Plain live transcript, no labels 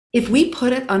If we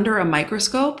put it under a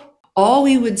microscope, all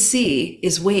we would see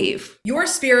is wave. Your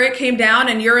spirit came down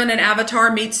and you're in an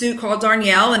avatar meat suit called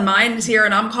Darnielle, and mine is here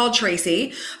and I'm called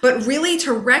Tracy. But really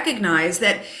to recognize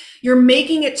that you're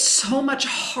making it so much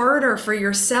harder for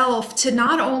yourself to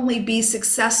not only be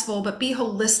successful, but be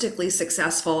holistically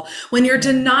successful when you're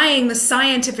denying the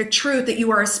scientific truth that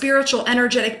you are a spiritual,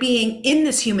 energetic being in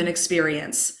this human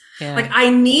experience. Yeah. Like, I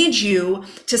need you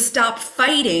to stop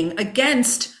fighting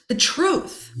against the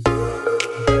truth.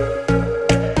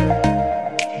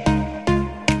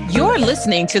 You're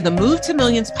listening to the Move to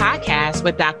Millions podcast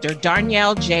with Dr.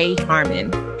 Darnielle J.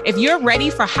 Harmon. If you're ready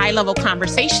for high-level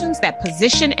conversations that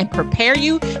position and prepare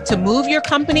you to move your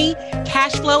company,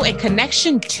 cash flow, and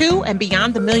connection to and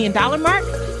beyond the $1 million mark,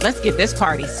 let's get this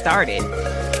party started.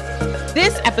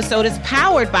 This episode is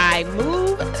powered by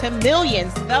Move to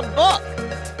Millions, the book.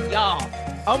 Y'all,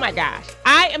 oh my gosh.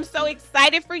 I am so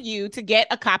excited for you to get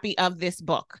a copy of this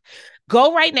book.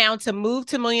 Go right now to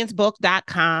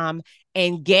movetomillionsbook.com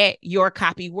and get your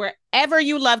copy. Wherever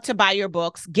you love to buy your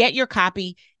books, get your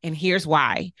copy. And here's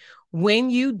why. When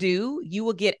you do, you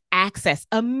will get access,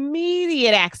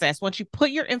 immediate access, once you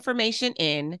put your information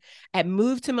in at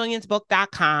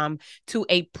movetomillionsbook.com to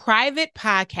a private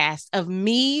podcast of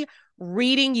me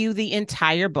reading you the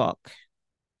entire book.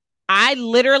 I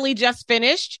literally just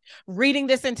finished reading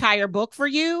this entire book for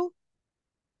you.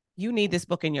 You need this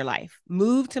book in your life.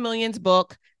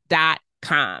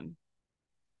 movetomillionsbook.com.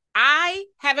 I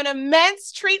have an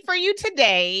immense treat for you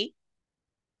today.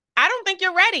 I don't think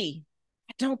you're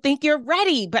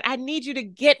ready. But I need you to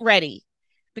get ready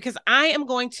because I am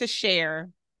going to share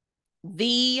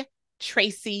the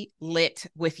Tracy Litt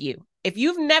with you. If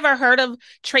you've never heard of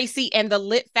Tracy and the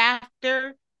Litt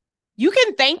Factor, you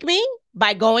can thank me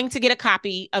by going to get a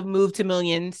copy of Move to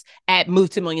Millions at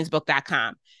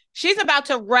movetomillionsbook.com. She's about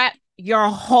to wrap your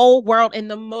whole world in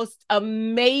the most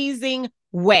amazing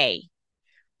way.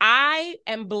 I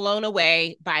am blown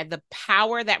away by the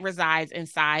power that resides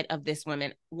inside of this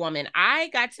woman. I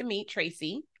got to meet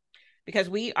Tracy because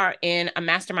we are in a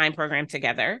mastermind program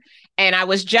together. And I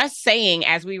was just saying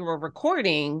as we were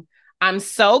recording, I'm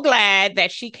so glad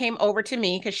that she came over to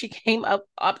me because she came up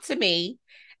to me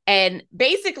and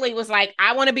basically was like,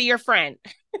 I want to be your friend.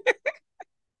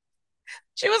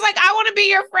 She was like, I want to be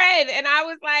your friend. And I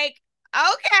was like,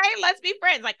 okay, let's be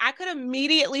friends. Like, I could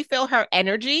immediately feel her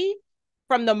energy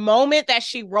from the moment that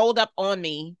she rolled up on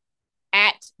me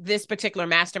at this particular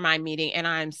mastermind meeting. And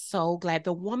I'm so glad.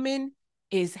 The woman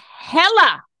is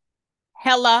hella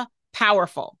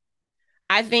powerful.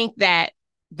 I think that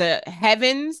the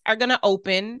heavens are going to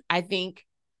open. I think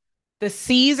the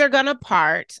seas are going to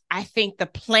part. I think the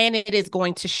planet is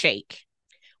going to shake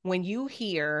when you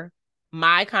hear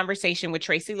my conversation with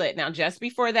Tracy Litt. Now, just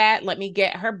before that, let me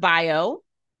get her bio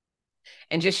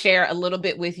and just share a little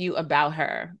bit with you about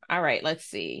her. All right, let's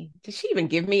see. Did she even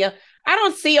give me I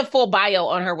don't see a full bio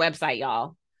on her website,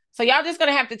 y'all. So y'all just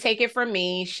going to have to take it from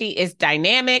me. She is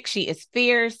dynamic. She is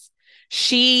fierce.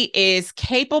 She is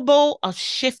capable of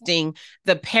shifting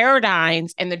the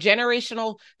paradigms and the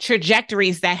generational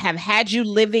trajectories that have had you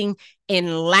living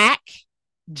in lack,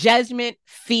 judgment,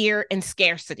 fear, and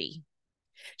scarcity.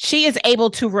 She is able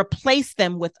to replace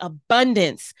them with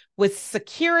abundance, with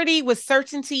security, with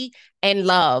certainty, and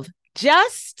love,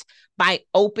 just by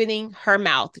opening her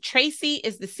mouth. Tracy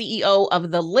is the CEO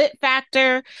of the Litt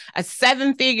Factor, a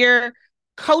 7-figure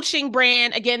coaching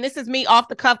brand. Again, this is me off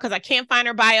the cuff because I can't find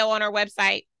her bio on her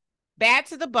website. Bad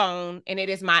to the bone. And it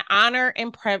is my honor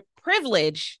and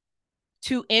privilege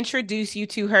to introduce you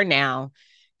to her now.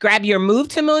 Grab your Move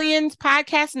to Millions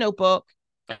podcast notebook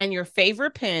and your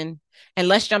favorite pen, and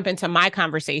let's jump into my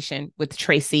conversation with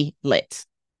Tracy Litt.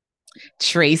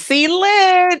 Tracy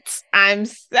Litt, I'm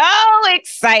so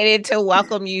excited to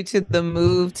welcome you to the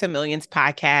Move to Millions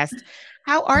podcast.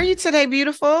 How are you today,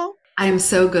 beautiful? I'm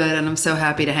so good, and I'm so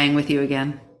happy to hang with you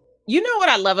again. You know what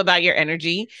I love about your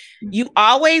energy? You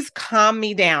always calm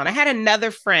me down. I had another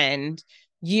friend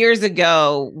years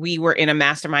ago. We were in a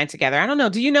mastermind together. I don't know.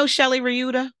 Do you know Shelly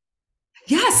Ryuta?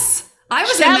 Yes. I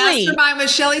was in mastermind with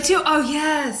Shelly too. Oh,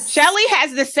 yes. Shelly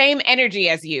has the same energy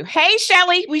as you. Hey,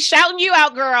 Shelly, we shouting you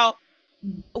out, girl.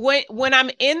 When I'm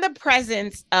in the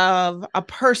presence of a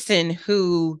person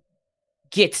who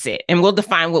gets it, and we'll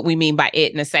define what we mean by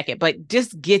it in a second, but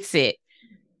just gets it,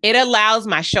 it allows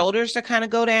my shoulders to kind of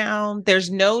go down.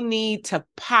 There's no need to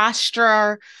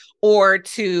posture or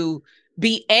to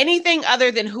be anything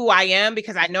other than who I am,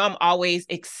 because I know I'm always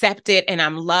accepted and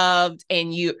I'm loved,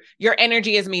 and your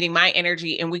energy is meeting my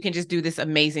energy, and we can just do this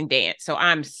amazing dance. So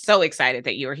I'm so excited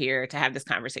that you're here to have this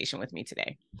conversation with me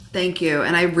today. Thank you.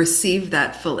 And I received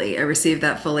that fully.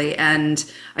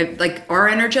 And our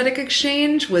energetic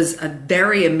exchange was a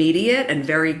very immediate and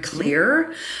very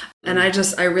clear. And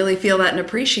I really feel that and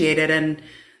appreciate it. And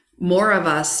more of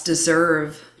us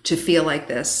deserve to feel like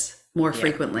this more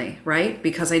frequently, right?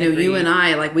 Because I know you and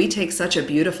I, like, we take such a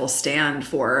beautiful stand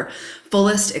for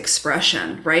fullest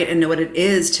expression, right? And know what it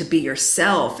is to be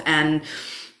yourself. And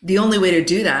the only way to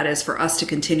do that is for us to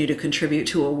continue to contribute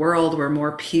to a world where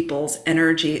more people's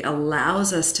energy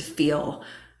allows us to feel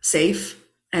safe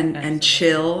and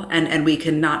chill, and we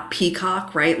can not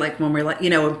peacock, right? Like when we're like,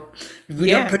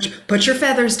 put your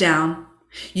feathers down.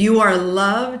 You are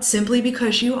loved simply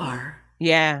because you are.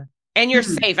 Yeah. And you're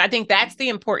safe. I think that's the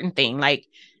important thing. Like,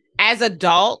 as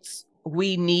adults,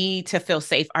 we need to feel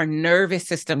safe. Our nervous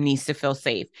system needs to feel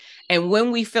safe. And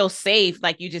when we feel safe,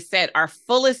 like you just said, our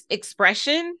fullest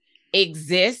expression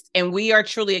exists, and we are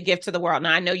truly a gift to the world.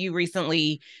 Now, I know you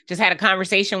recently just had a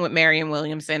conversation with Marianne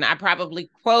Williamson. I probably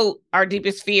quote Our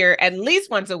Deepest Fear at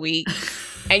least once a week.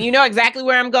 And you know exactly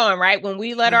where I'm going, right? When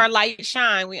we let our light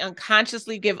shine, we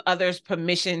unconsciously give others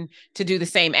permission to do the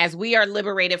same. As we are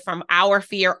liberated from our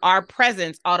fear, our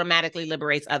presence automatically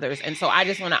liberates others. And so I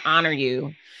just want to honor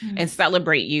you and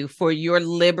celebrate you for your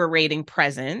liberating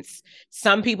presence.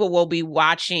 Some people will be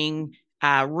watching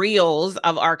reels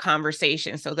of our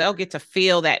conversation, so they'll get to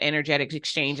feel that energetic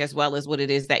exchange as well as what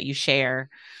it is that you share.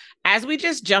 As we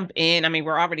just jump in, I mean,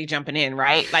 we're already jumping in,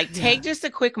 right? Like, take just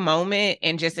a quick moment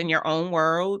and just in your own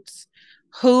words,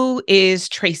 who is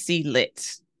Tracy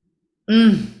Litt?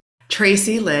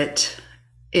 Tracy Litt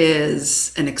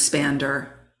is an expander.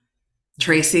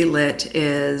 Tracy Litt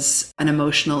is an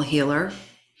emotional healer,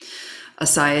 a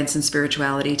science and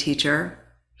spirituality teacher,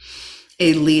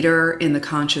 a leader in the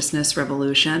consciousness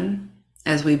revolution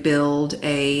as we build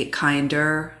a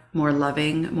kinder, more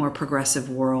loving, more progressive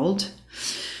world.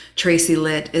 Tracy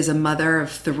Litt is a mother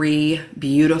of 3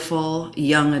 beautiful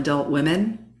young adult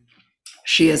women.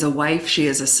 She is a wife, she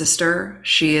is a sister,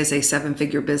 she is a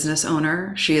 7-figure business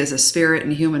owner, she is a spirit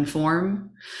in human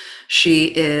form.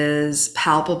 She is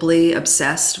palpably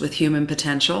obsessed with human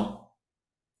potential.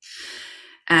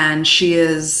 And she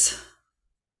is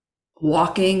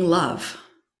walking love.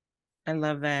 I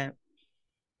love that.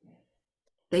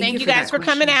 Thank you guys for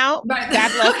coming out. Bye.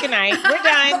 God bless. Good night. We're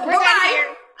done. We're done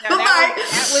here. No,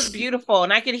 that was beautiful.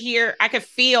 And I could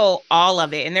feel all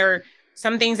of it. And there are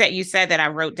some things that you said that I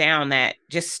wrote down that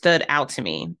just stood out to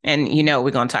me. And,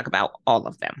 we're going to talk about all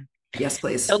of them. Yes,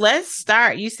 please. So let's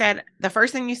start. You said, the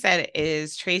first thing you said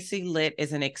is Tracy Litt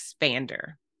is an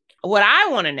expander. What I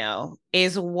want to know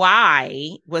is,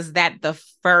 why was that the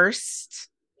first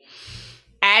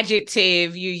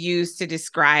adjective you used to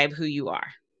describe who you are?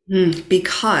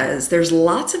 Because there's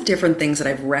lots of different things that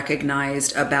I've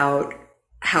recognized about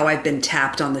how I've been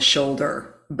tapped on the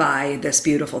shoulder by this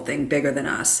beautiful thing bigger than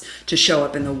us to show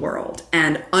up in the world.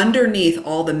 And underneath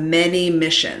all the many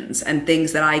missions and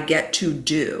things that I get to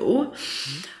do,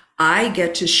 I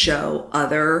get to show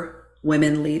other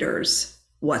women leaders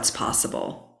what's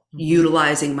possible,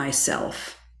 utilizing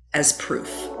myself as proof.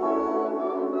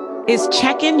 Is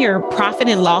checking your profit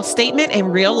and loss statement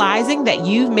and realizing that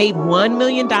you've made $1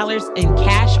 million in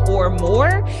cash or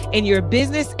more in your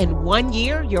business in 1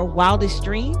 year your wildest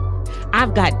dream?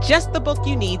 I've got just the book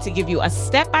you need to give you a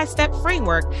step-by-step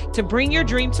framework to bring your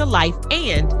dream to life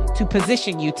and to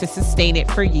position you to sustain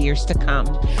it for years to come.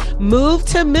 Move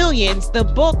to Millions, the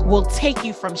book will take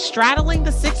you from straddling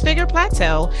the 6-figure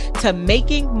plateau to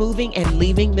making, moving, and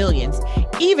leaving millions,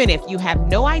 even if you have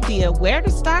no idea where to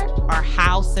start or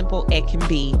how simple it can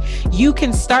be. You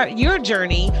can start your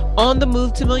journey on the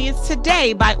Move to Millions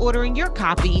today by ordering your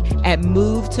copy at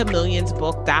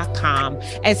movetomillionsbook.com.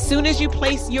 As soon as you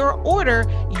place your order,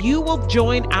 you will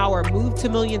join our Move to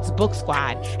Millions book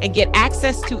squad and get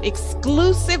access to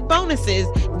exclusive bonuses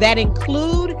that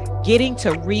include getting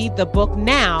to read the book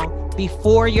now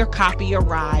before your copy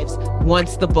arrives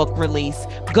once the book release.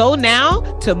 Go now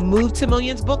to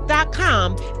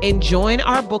movetomillionsbook.com and join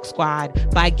our book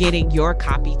squad by getting your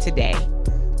copy today.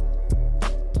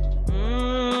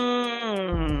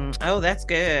 Oh, that's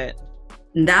good.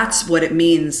 And that's what it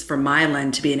means for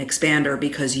Mylan to be an expander,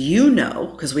 because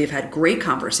because we've had great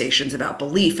conversations about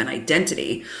belief and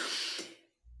identity.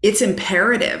 It's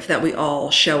imperative that we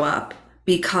all show up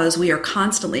because we are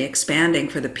constantly expanding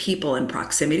for the people in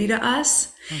proximity to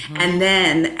us. Mm-hmm. And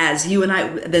then as you and I,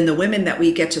 then the women that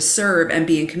we get to serve and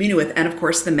be in communion with, and of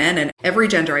course the men and every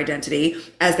gender identity,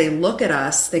 as they look at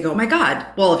us, they go, oh my God,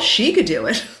 well, if she could do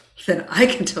it, then I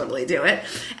can totally do it.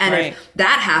 And Right. if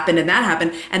that happened and that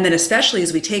happened, and then especially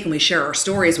as we take and we share our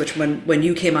stories, which when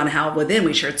you came on How Within,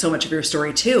 we shared so much of your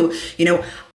story too. You know,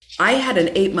 I had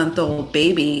an 8-month-old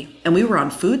baby and we were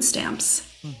on food stamps.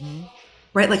 Mm-hmm.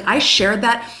 Right? Like I shared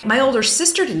that. My older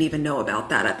sister didn't even know about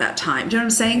that at that time. Do you know what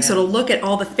I'm saying? Yeah. So to look at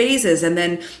all the phases and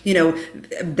then, you know,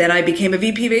 then I became a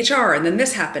VP of HR and then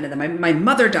this happened and then my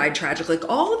mother died tragically. Like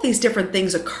all of these different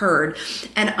things occurred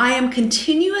and I am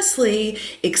continuously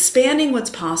expanding what's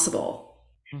possible.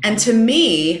 Mm-hmm. And to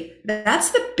me,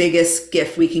 that's the biggest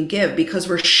gift we can give because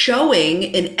we're showing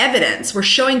in evidence, we're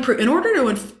showing in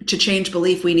order to change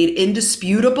belief, we need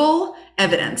indisputable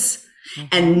evidence. Mm-hmm.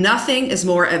 And nothing is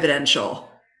more evidential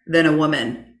than a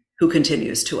woman who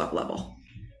continues to up level.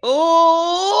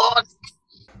 Oh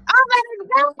my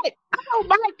God. Oh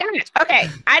my gosh. Okay.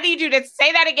 I need you to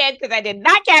say that again because I did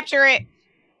not capture it.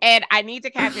 And I need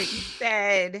to capture it. You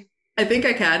said. I think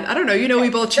I can. I don't know. You know, we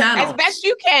both channel. As best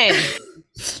you can.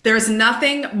 There's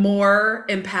nothing more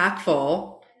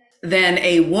impactful than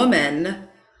a woman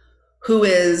who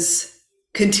is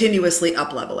continuously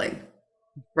up leveling.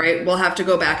 Right. We'll have to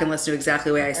go back and listen to exactly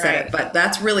the way I said it. But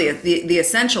that's really the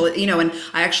essential, you know, and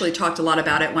I actually talked a lot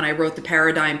about it when I wrote the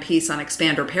paradigm piece on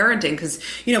expander parenting, because,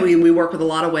 you know, we work with a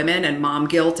lot of women and mom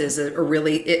guilt is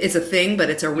it's a thing, but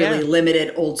it's a really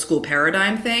limited old school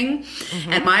paradigm thing.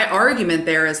 Mm-hmm. And my argument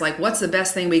there is like, what's the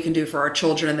best thing we can do for our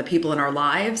children and the people in our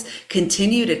lives?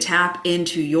 Continue to tap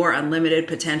into your unlimited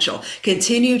potential.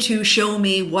 Continue to show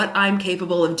me what I'm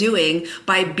capable of doing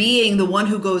by being the one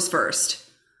who goes first.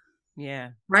 Yeah.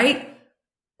 Right.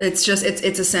 It's just,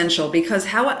 it's essential because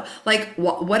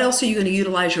what else are you going to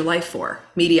utilize your life for?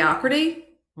 Mediocrity,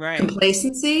 right?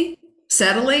 Complacency,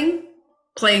 settling,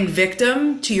 playing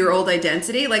victim to your old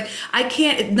identity. Like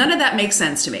none of that makes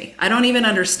sense to me. I don't even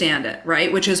understand it.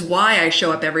 Right. Which is why I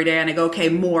show up every day and I go, okay,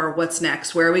 more, what's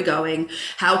next? Where are we going?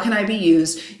 How can I be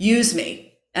used? Use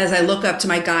me as I look up to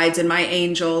my guides and my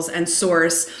angels and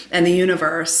source and the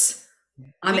universe.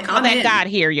 I'm that God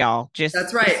here, y'all.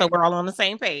 That's right. So we're all on the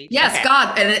same page. Yes, okay.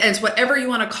 God, and it's whatever you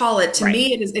want to call it. To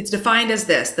me, it's defined as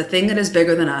this: the thing that is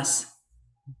bigger than us,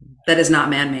 that is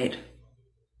not man-made.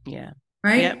 Yeah.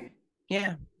 Right. Yep.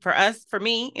 Yeah. For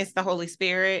me, it's the Holy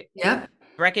Spirit. Yep.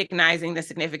 Recognizing the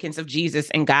significance of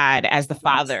Jesus and God as the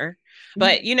Father.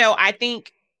 But you know, I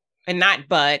think, and not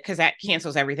but, because that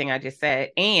cancels everything I just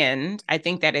said. And I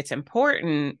think that it's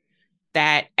important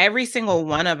that every single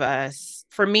one of us,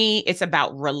 for me, it's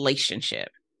about relationship.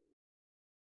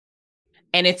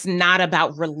 And it's not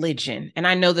about religion. And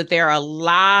I know that there are a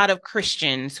lot of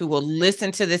Christians who will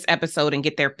listen to this episode and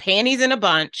get their panties in a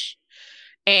bunch.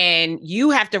 And you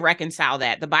have to reconcile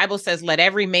that. The Bible says, let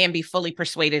every man be fully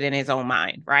persuaded in his own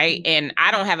mind, right? And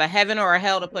I don't have a heaven or a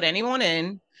hell to put anyone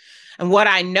in. And what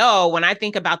I know when I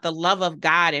think about the love of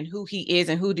God and who he is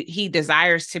and who he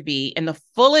desires to be and the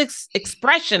full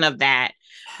expression of that,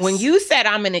 when you said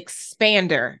I'm an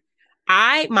expander,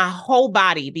 my whole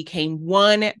body became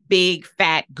one big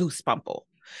fat goosebumple,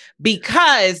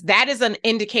 because that is an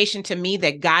indication to me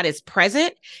that God is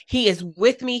present. He is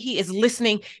with me. He is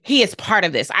listening. He is part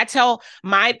of this. I tell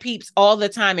my peeps all the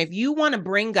time, if you want to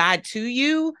bring God to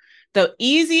you, the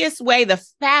easiest way, the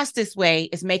fastest way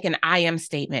is make an I am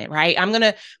statement, right? I'm going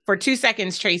to, for 2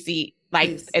 seconds, Tracy,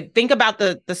 think about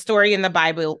the story in the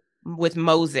Bible with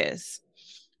Moses.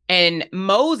 And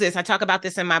Moses, I talk about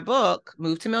this in my book,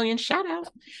 Move to Millions, shout out.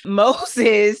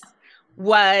 Moses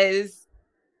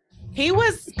he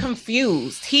was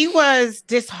confused. He was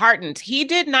disheartened. He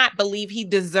did not believe he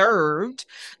deserved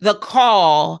the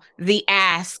call, the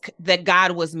ask that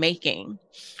God was making.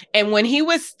 And when he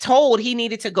was told he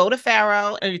needed to go to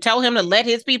Pharaoh and tell him to let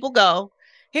his people go,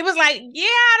 he was like, yeah,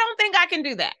 I don't think I can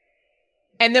do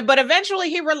that. But eventually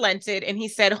he relented and he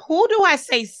said, who do I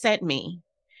say sent me?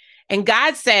 And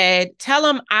God said, tell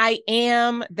him I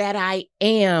am that I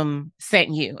am sent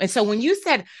you. And so when you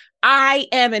said, I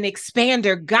am an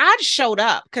expander, God showed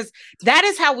up, because that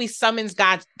is how we summon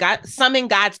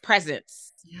God's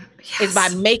presence, is by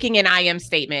making an I am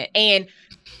statement. And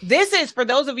this is, for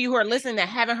those of you who are listening that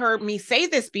haven't heard me say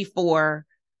this before,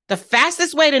 the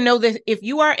fastest way to know that if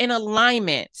you are in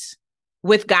alignment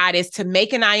with God is to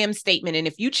make an I am statement. And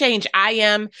if you change I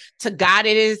am to God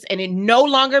it is, and it no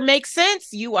longer makes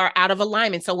sense, you are out of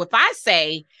alignment. So if I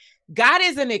say God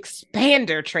is an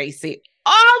expander, Tracy,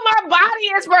 my body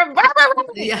is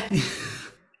reverberating. Yeah.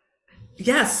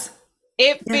 Yes.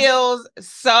 It feels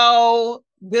so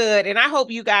Good. And I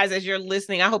hope you guys, as you're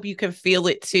listening, I hope you can feel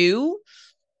it too,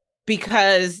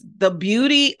 because the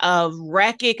beauty of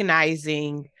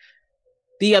recognizing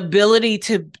the ability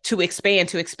to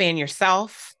expand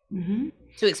yourself, Mm-hmm.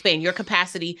 to expand your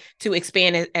capacity, to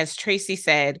expand, as Tracy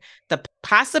said, the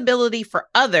possibility for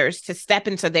others to step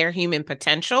into their human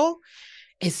potential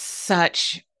is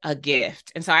such a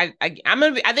gift. And so I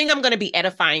think I'm gonna be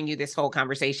edifying you this whole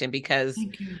conversation, because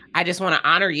Thank you. I just want to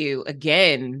honor you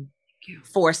again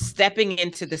for stepping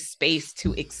into the space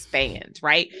to expand,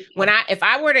 right? If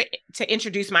I were to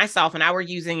introduce myself and I were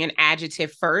using an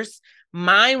adjective first,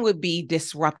 mine would be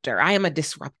disruptor. I am a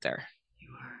disruptor. You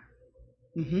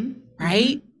are. Mm-hmm.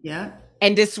 Right? Mm-hmm. Yeah.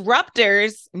 And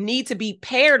disruptors need to be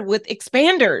paired with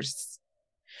expanders,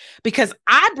 because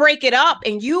I break it up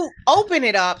and you open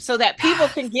it up so that people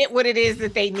can get what it is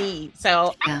that they need.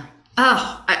 So yeah.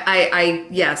 Oh,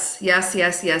 yes, yes,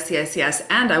 yes, yes, yes, yes.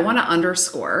 And I want to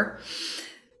underscore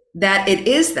that it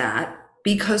is that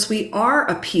because we are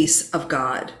a piece of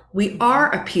God. We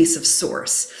are a piece of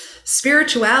source.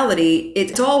 Spirituality,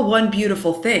 it's all one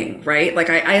beautiful thing, right? Like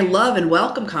I love and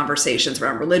welcome conversations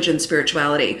around religion,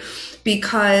 spirituality,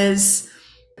 because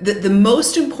the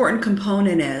most important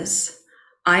component is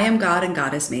I am God and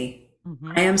God is me.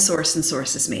 Mm-hmm. I am source and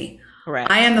source is me.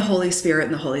 Correct. I am the Holy Spirit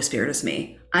and the Holy Spirit is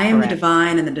me. I am Correct. The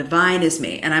divine and the divine is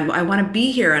me. And I want to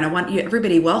be here and I want you,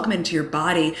 everybody, welcome into your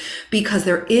body, because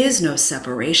there is no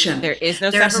separation. There's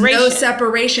no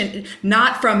separation,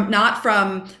 not from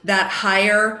that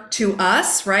higher to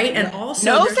us, right? And also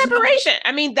no separation.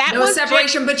 I mean, that no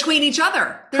separation between each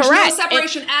other. There's Correct. No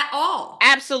separation at all.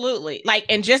 Absolutely. Like,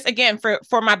 and just again,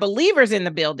 for my believers in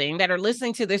the building that are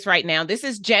listening to this right now, this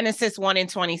is Genesis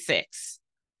 1:26.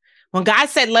 When God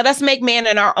said, let us make man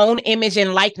in our own image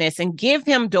and likeness and give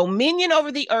him dominion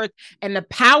over the earth and the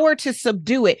power to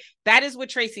subdue it. That is what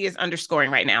Tracy is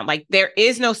underscoring right now. Like, there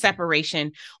is no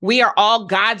separation. We are all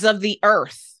gods of the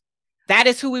earth. That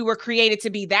is who we were created to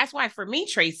be. That's why for me,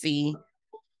 Tracy,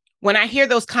 when I hear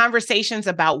those conversations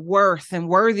about worth and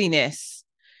worthiness,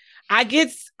 I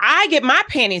get my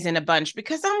panties in a bunch,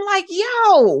 because I'm like,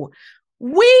 yo,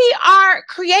 we are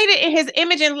created in his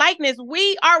image and likeness.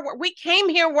 We came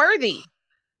here worthy.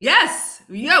 Yes.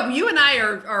 Yeah. You and I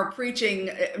are preaching,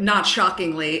 not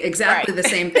shockingly, exactly right. The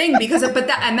same thing, because,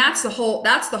 that's the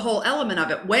whole element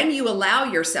of it. When you allow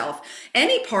yourself,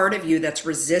 any part of you that's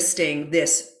resisting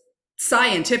this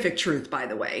scientific truth, by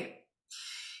the way,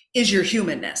 is your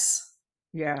humanness.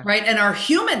 Yeah. Right. And our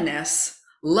humanness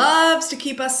loves to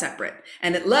keep us separate,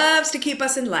 and it loves to keep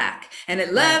us in lack, and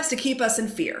it loves to keep us in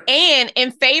fear. And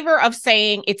in favor of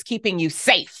saying it's keeping you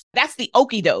safe. That's the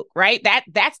okie doke, right?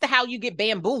 That's how you get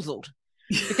bamboozled.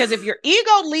 Because if your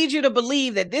ego leads you to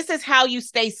believe that this is how you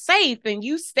stay safe, and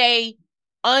you stay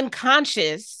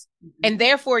unconscious, and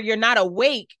therefore you're not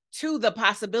awake to the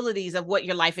possibilities of what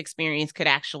your life experience could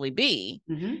actually be.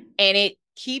 Mm-hmm. And it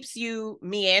keeps you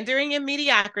meandering in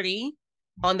mediocrity,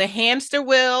 on the hamster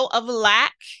wheel of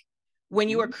lack, when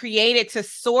you were created to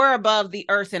soar above the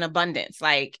earth in abundance.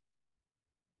 Like,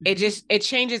 it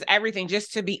changes everything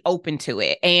just to be open to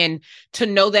it and to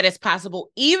know that it's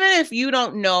possible, even if you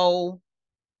don't know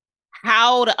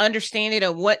how to understand it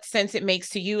or what sense it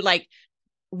makes to you. Like,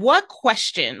 what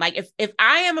question, like if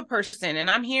I am a person and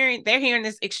they're hearing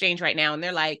this exchange right now and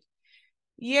they're like,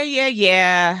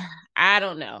 yeah, I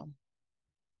don't know.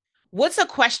 What's a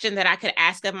question that I could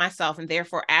ask of myself, and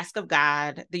therefore ask of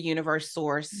God, the universe,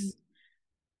 source,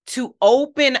 to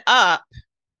open up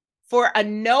for a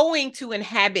knowing to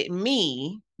inhabit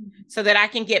me, so that I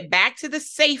can get back to the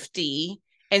safety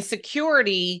and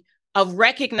security of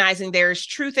recognizing there is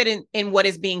truth in what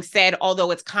is being said,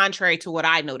 although it's contrary to what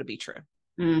I know to be true?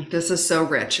 This is so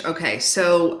rich. Okay,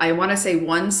 so I want to say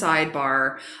one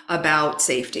sidebar about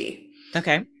safety.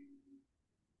 Okay.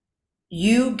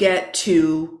 You get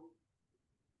to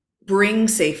bring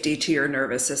safety to your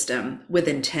nervous system with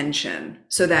intention,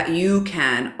 so that you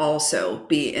can also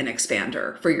be an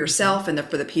expander for yourself and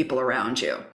for the people around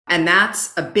you. And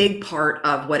that's a big part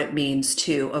of what it means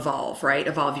to evolve, right?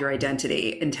 Evolve your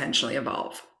identity, intentionally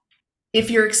evolve.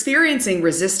 If you're experiencing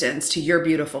resistance to your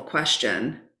beautiful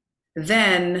question,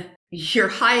 then your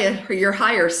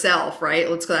higher self, right?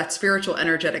 Let's go, that spiritual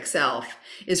energetic self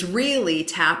is really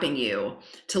tapping you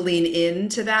to lean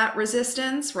into that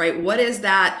resistance, right? What is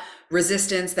that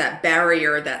resistance, that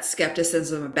barrier, that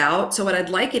skepticism about? So what I'd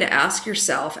like you to ask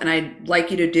yourself, and I'd like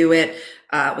you to do it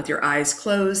with your eyes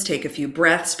closed, take a few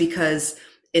breaths, because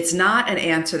it's not an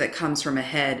answer that comes from the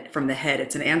head.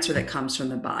 It's an answer that comes from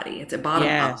the body. It's a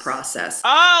bottom-up process.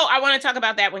 Oh, I want to talk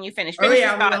about that when you finish. Finish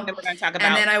your thought, then we're going to talk about.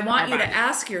 And then I want you to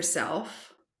ask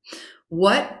yourself,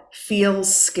 what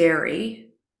feels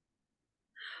scary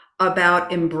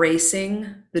about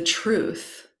embracing the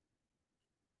truth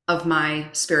of my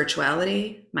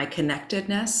spirituality, my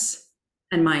connectedness,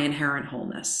 and my inherent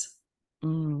wholeness.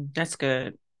 That's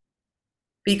good.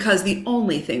 Because the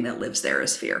only thing that lives there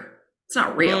is fear. It's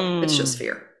not real. It's just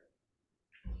fear.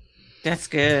 That's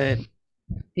good.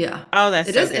 Yeah. Oh, that's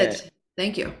It so is. good.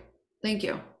 Thank you. Thank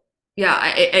you.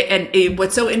 Yeah.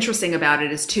 What's so interesting about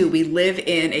it is, too, we live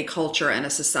in a culture and a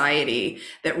society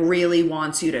that really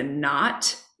wants you to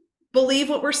not believe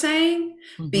what we're saying,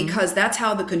 because that's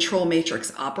how the control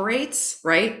matrix operates,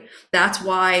 right? That's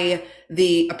why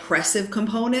the oppressive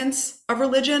components of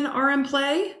religion are in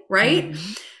play, right?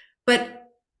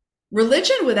 But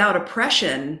religion without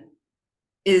oppression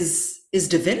is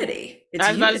divinity. It's I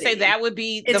was about to unity. say that would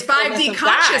be It's the 5D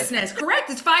consciousness. Correct.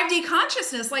 It's 5D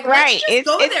consciousness. Like, right. let's just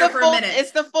go there for a minute.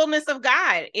 It's the fullness of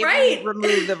God if right. you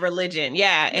remove the religion.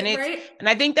 Yeah. And right. And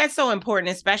I think that's so important,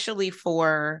 especially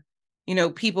for,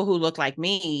 people who look like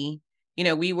me.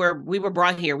 We were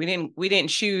brought here. We didn't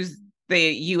choose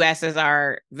the US as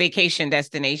our vacation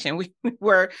destination. We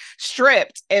were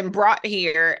stripped and brought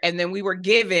here, and then we were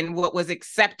given what was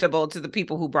acceptable to the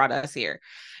people who brought us here.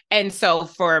 And so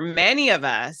for many of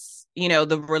us,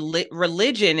 the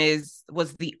religion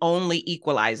was the only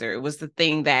equalizer. It was the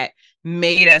thing that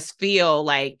made us feel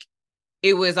like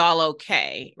it was all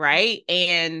okay, right?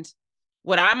 And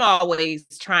what I'm always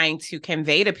trying to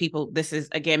convey to people, this is,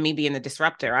 again, me being the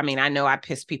disruptor. I mean, I know I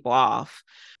piss people off,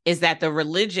 is that the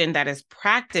religion that is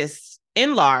practiced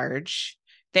in large,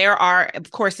 there are,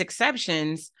 of course,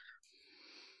 exceptions,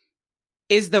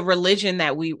 is the religion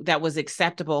that was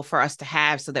acceptable for us to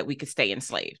have so that we could stay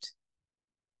enslaved.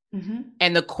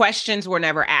 And the questions were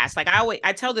never asked. Like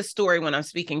I tell this story when I'm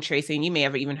speaking, Tracy, and you may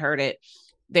have even heard it.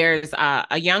 There's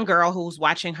a young girl who's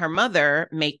watching her mother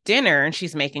make dinner, and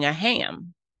she's making a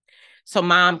ham. So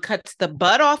mom cuts the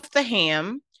butt off the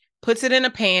ham, puts it in a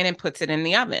pan, and puts it in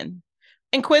the oven.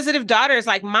 Inquisitive daughter is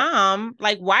like, Mom,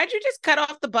 like, why'd you just cut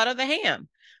off the butt of the ham?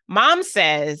 Mom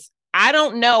says, I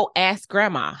don't know. Ask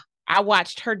grandma. I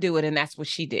watched her do it, and that's what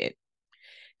she did.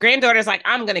 Granddaughter's like,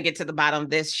 I'm going to get to the bottom of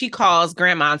this. She calls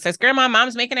grandma and says, Grandma,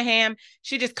 mom's making a ham.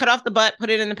 She just cut off the butt, put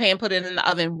it in the pan, put it in the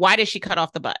oven. Why did she cut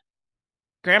off the butt?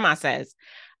 Grandma says,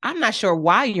 I'm not sure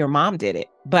why your mom did it,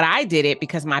 but I did it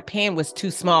because my pan was too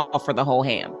small for the whole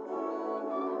ham.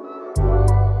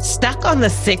 Stuck on the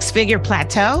 6-figure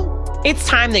plateau? It's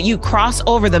time that you cross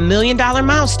over the $1 million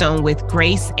milestone with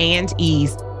grace and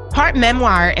ease. Part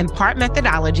memoir and part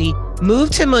methodology,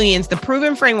 Move to Millions, the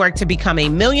proven framework to become a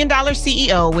 $1 million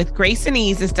CEO with grace and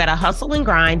ease instead of hustle and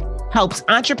grind, helps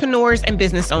entrepreneurs and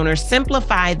business owners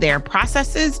simplify their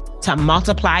processes to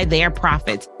multiply their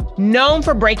profits. Known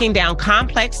for breaking down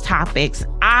complex topics,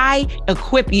 I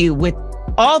equip you with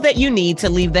all that you need to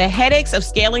leave the headaches of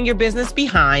scaling your business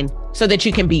behind so that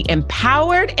you can be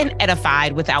empowered and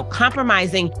edified without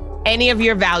compromising any of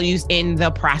your values in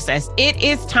the process. It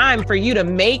is time for you to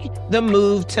make the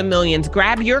move to millions.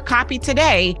 Grab your copy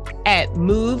today at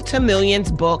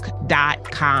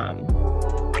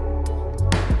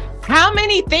movetomillionsbook.com. How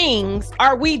many things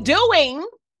are we doing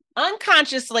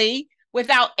unconsciously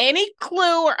without any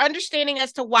clue or understanding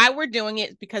as to why we're doing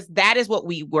it? Because that is what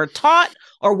we were taught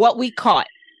or what we caught.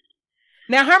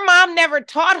 Now, her mom never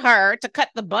taught her to cut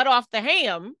the butt off the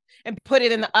ham and put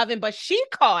it in the oven, but she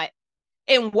caught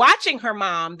in watching her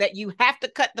mom that you have to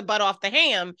cut the butt off the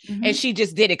ham, and she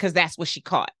just did it because that's what she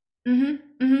caught. And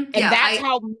that's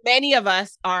how many of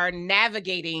us are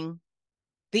navigating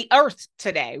the earth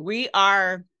today. We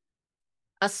are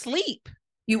asleep.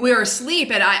 We are asleep.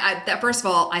 And that first of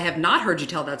all, I have not heard you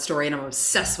tell that story, and I'm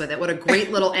obsessed with it. What a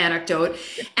great little anecdote.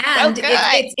 And So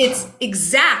it's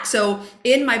exact. So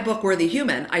in my book, Worthy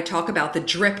Human, I talk about the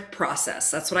drip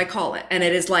process. That's what I call it. And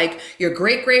it is like your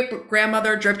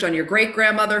great-great-grandmother dripped on your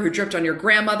great-grandmother, who dripped on your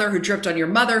grandmother, who dripped on your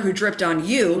mother, who dripped on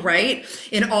you, right?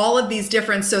 In all of these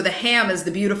different, so the ham is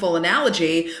the beautiful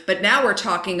analogy, but now we're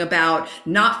talking about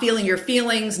not feeling your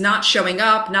feelings, not showing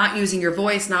up, not using your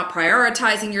voice, not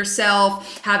prioritizing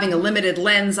yourself, having a limited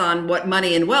lens on what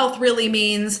money and wealth really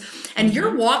means. And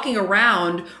you're walking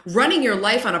around running your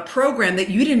life on a program that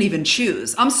you didn't even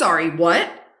choose. I'm sorry, what?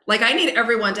 Like, I need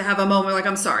everyone to have a moment like,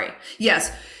 I'm sorry.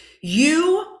 Yes,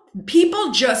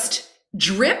 people just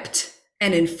dripped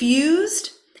and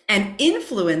infused and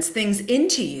influenced things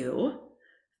into you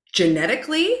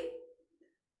genetically,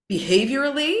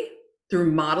 behaviorally,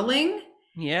 through modeling.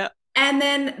 Yeah. And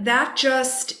then that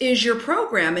just is your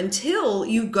program until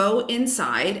you go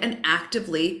inside and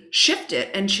actively shift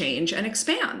it and change and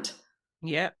expand.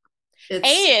 Yep.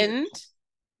 And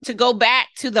to go back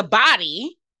to the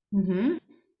body, the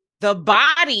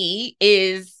body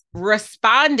is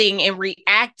responding and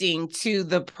reacting to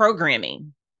the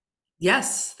programming.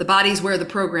 Yes, the body's where the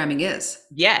programming is.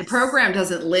 The Yes. program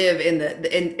doesn't live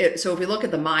so if we look at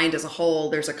the mind as a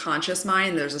whole, there's a conscious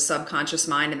mind, there's a subconscious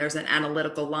mind, and there's an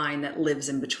analytical line that lives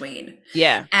in between.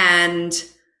 Yeah. And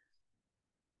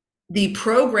the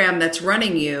program that's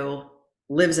running you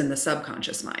lives in the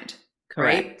subconscious mind.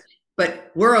 Correct. Right?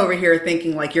 But we're over here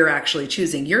thinking like you're actually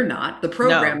choosing. You're not. The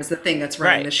program is the thing that's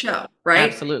running the show,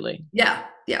 right? Absolutely. Yeah.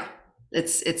 Yeah.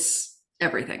 It's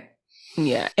everything.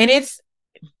 Yeah. And it's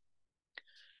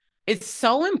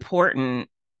so important.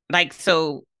 Like,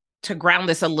 so to ground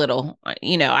this a little, I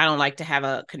don't like to have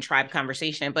a contrived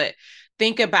conversation, but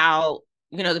think about,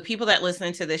 the people that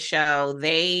listen to this show,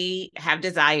 they have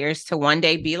desires to one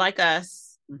day be like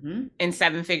us in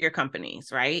 7-figure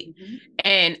companies, right?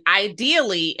 And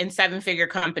ideally in 7-figure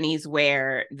companies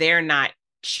where they're not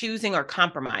choosing or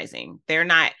compromising. They're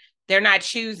not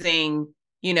choosing,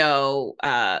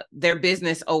 their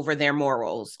business over their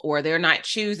morals, or they're not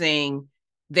choosing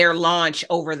their launch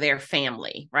over their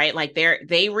family, right? Like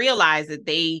they realize that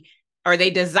they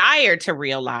desire to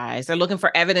realize, they're looking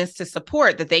for evidence to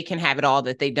support that they can have it all,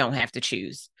 that they don't have to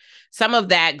choose. Some of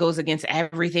that goes against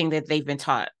everything that they've been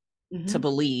taught to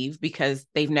believe, because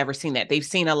they've never seen that. They've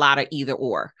seen a lot of either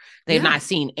or. They've not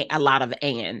seen a lot of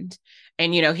and.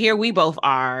 And, here we both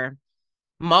are,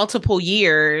 multiple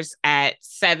years at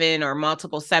 7 or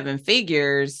multiple 7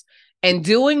 figures, and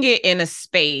doing it in a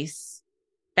space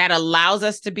that allows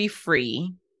us to be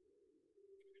free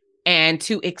and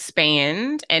to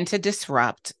expand and to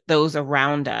disrupt those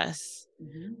around us.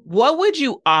 What would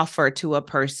you offer to a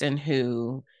person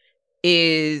who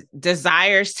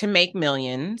desires to make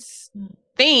millions,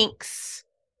 thinks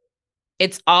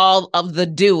it's all of the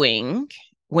doing,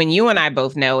 when you and I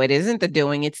both know it isn't the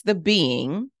doing, it's the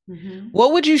being?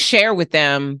 What would you share with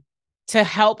them to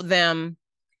help them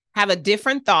have a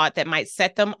different thought that might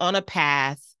set them on a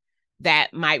path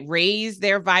that might raise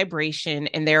their vibration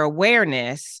and their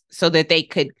awareness, so that they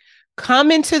could come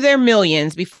into their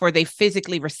millions before they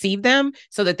physically receive them,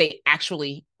 so that they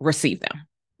actually receive them?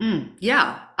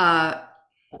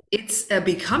 It's a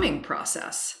becoming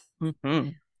process.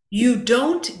 You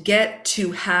don't get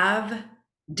to have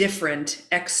different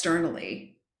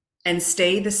externally and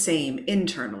stay the same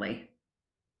internally,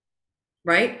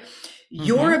 right?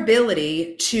 Your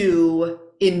ability to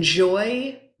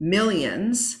enjoy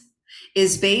millions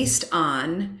is based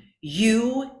on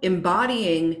you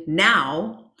embodying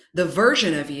now the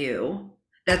version of you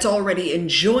that's already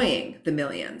enjoying the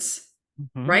millions.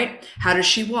 Right? How does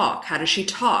she walk? How does she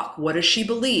talk? What does she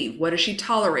believe? What does she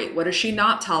tolerate? What does she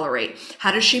not tolerate?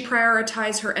 How does she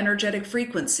prioritize her energetic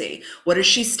frequency? What does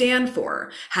she stand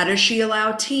for? How does she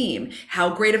allow team? How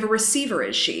great of a receiver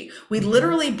is she? We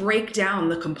literally break down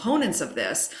the components of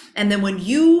this. And then when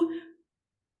you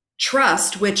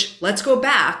trust, which let's go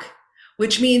back,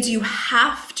 which means you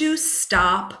have to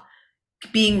stop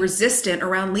being resistant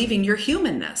around leaving your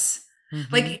humanness.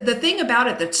 Like the thing about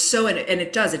it that's so, and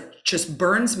it just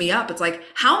burns me up. It's like,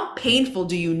 how painful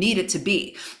do you need it to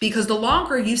be? Because the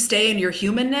longer you stay in your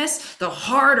humanness, the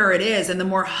harder it is and the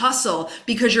more hustle,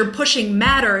 because you're pushing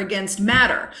matter against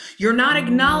matter. You're not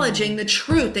acknowledging the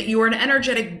truth that you are an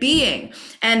energetic being.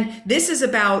 And this is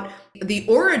about the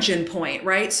origin point,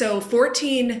 right? So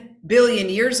 14 billion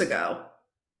years ago,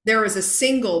 there was a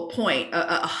single point,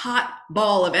 a hot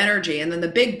ball of energy. And then the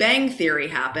Big Bang Theory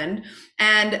happened.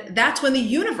 And that's when the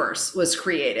universe was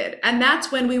created. And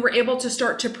that's when we were able to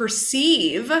start to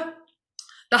perceive the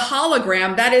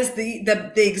hologram. That is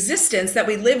the existence that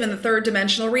we live in, the third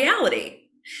dimensional reality.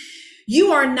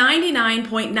 You are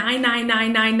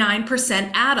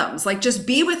 99.99999% atoms. Like, just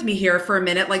be with me here for a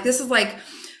minute. Like, this is like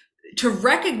to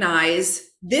recognize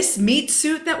this meat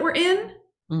suit that we're in.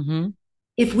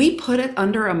 If we put it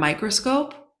under a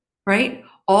microscope, right,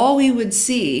 all we would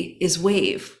see is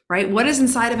wave, right? What is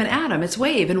inside of an atom? It's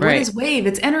wave. And what is wave?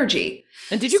 It's energy.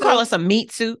 And did you call us a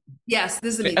meat suit? Yes,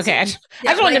 this is a meat suit. Okay, I just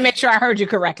wanted to make sure I heard you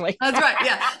correctly. That's right.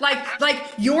 Yeah, like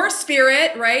your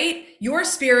spirit, right? Your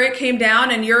spirit came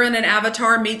down, and you're in an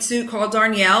avatar meat suit called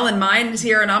Darnielle, and mine is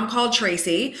here, and I'm called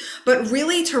Tracy. But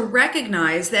really, to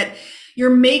recognize that you're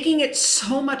making it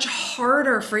so much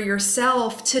harder for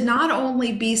yourself to not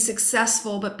only be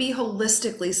successful, but be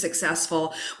holistically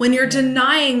successful when you're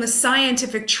denying the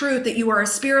scientific truth that you are a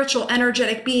spiritual,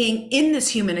 energetic being in this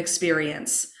human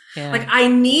experience. Like, I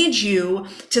need you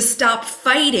to stop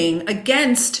fighting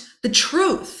against the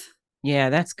truth. Yeah,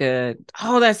 that's good.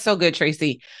 Oh, that's so good,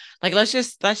 Tracy. Like, let's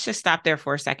just stop there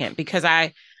for a second, because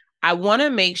I want to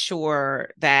make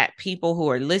sure that people who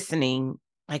are listening,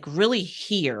 like, really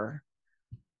hear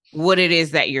what it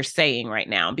is that you're saying right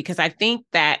now, because I think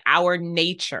that our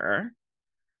nature,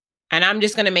 and I'm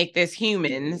just going to make this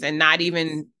humans and not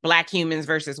even Black humans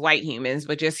versus white humans,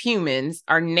 but just humans,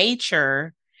 our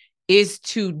nature is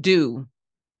to do.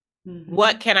 Mm-hmm.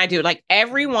 What can I do? Like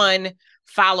everyone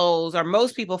follows, or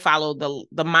most people follow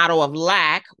the model of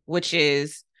lack, which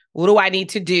is, what do I need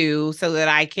to do so that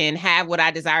I can have what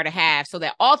I desire to have, so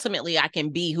that ultimately I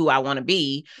can be who I want to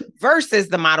be, versus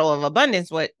the model of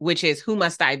abundance, which is, who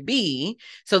must I be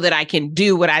so that I can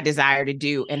do what I desire to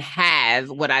do and have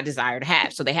what I desire to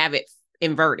have. So they have it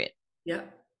inverted. Yeah.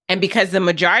 And because the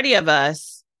majority of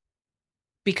us,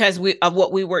 because of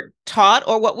what we were taught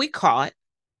or what we caught,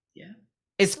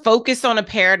 is focused on a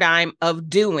paradigm of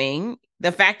doing.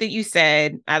 The fact that you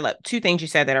said, I love two things you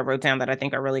said that I wrote down that I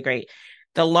think are really great.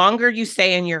 The longer you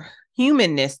stay in your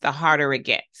humanness, the harder it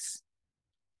gets.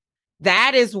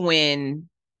 That is when,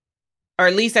 or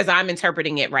at least as I'm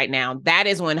interpreting it right now, that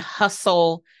is when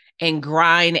hustle and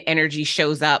grind energy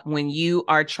shows up, when you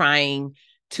are trying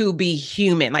to be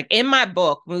human. Like in my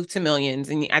book, Move to Millions,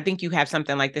 and I think you have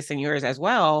something like this in yours as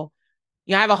well.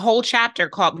 You have a whole chapter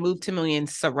called Move to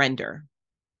Millions, Surrender.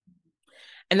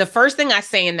 And the first thing I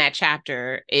say in that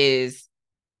chapter is,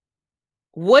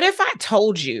 what if I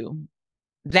told you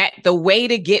that the way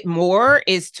to get more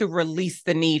is to release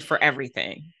the need for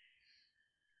everything?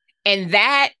 And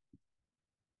that,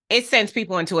 it sends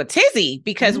people into a tizzy,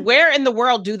 because where in the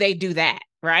world do they do that,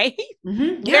 right?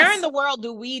 Mm-hmm. Yes. Where in the world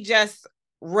do we just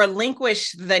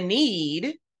relinquish the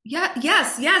need? Yeah.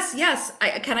 Yes.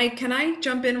 Can I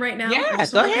jump in right now? Yeah,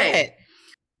 go ahead.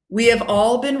 We have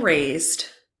all been raised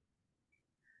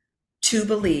to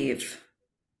believe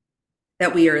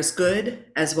that we are as good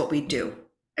as what we do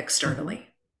externally.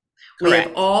 Mm-hmm. We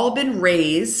have all been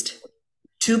raised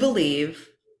to believe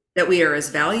that we are as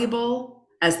valuable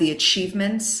as the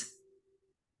achievements,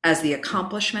 as the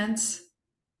accomplishments,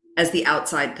 as the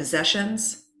outside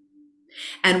possessions.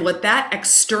 And what that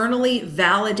externally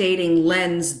validating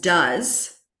lens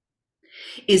does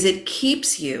is it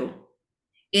keeps you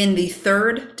in the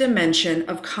third dimension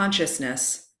of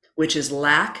consciousness, which is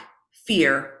lack,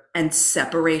 fear, and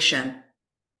separation.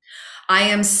 I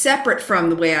am separate from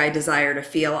the way I desire to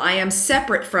feel. I am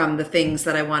separate from the things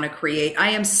that I want to create. I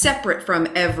am separate from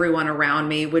everyone around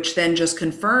me, which then just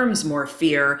confirms more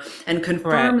fear and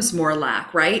confirms more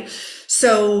lack, right?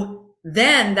 So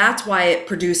then that's why it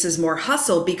produces more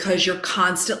hustle, because you're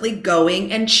constantly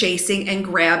going and chasing and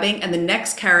grabbing, and the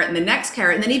next carrot and the next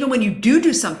carrot. And then even when you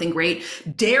do something great,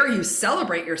 dare you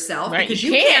celebrate yourself, because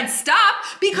you can't stop,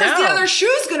 because the other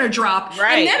shoe's going to drop.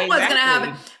 And then what's going to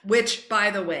happen? Which,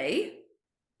 by the way,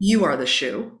 you are the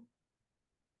shoe.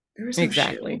 There is no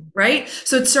shoe, right?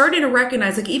 So it's starting to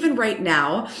recognize, like even right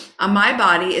now, my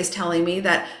body is telling me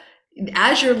that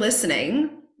as you're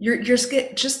listening, you're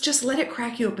just let it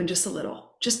crack you open just a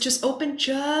little. Just open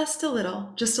just a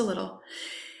little.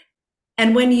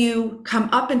 And when you come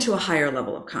up into a higher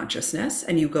level of consciousness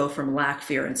and you go from lack,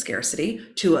 fear, and scarcity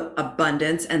to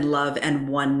abundance and love and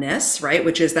oneness, right?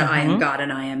 Which is that I am God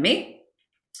and I am me.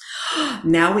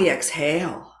 Now we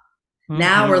exhale.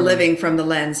 Now we're living from the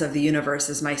lens of the universe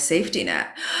as my safety net.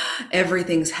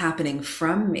 Everything's happening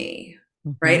from me,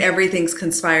 right? Everything's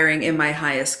conspiring in my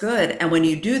highest good. And when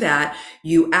you do that,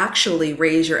 you actually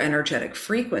raise your energetic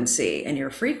frequency, and your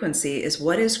frequency is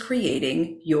what is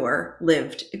creating your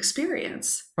lived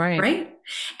experience, right?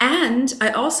 And I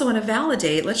also want to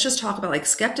validate, let's just talk about like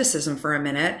skepticism for a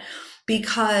minute,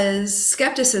 because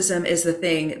skepticism is the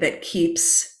thing that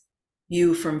keeps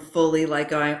you from fully like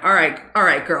going, all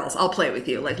right, girls, I'll play with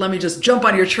you. Like, let me just jump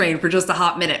on your train for just a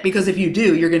hot minute, because if you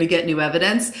do, you're going to get new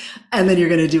evidence and then you're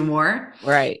going to do more.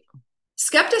 Right.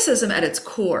 Skepticism at its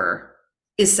core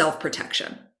is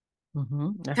self-protection.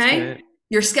 That's good.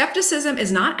 Your skepticism is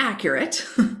not accurate.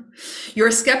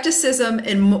 Your skepticism,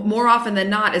 and more often than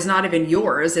not, is not even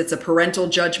yours. It's a parental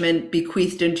judgment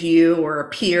bequeathed into you, or a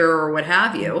peer, or what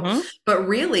have you. But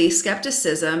really,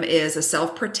 skepticism is a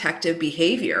self-protective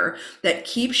behavior that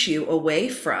keeps you away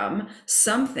from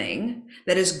something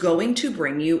that is going to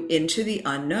bring you into the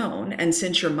unknown. And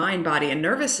since your mind, body, and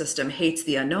nervous system hates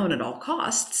the unknown at all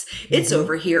costs, it's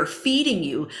over here feeding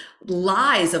you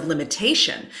lies of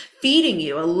limitation, feeding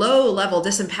you a low-level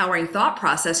disempowering thought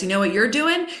process. You know what you're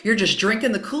doing? You're just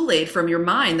drinking the Kool-Aid from your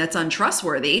mind that's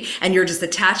untrustworthy, and you're just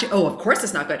attaching, oh, of course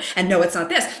it's not good, and no, it's not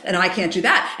this, and I can't do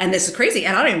that, and this is crazy,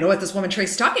 and I don't even know what this woman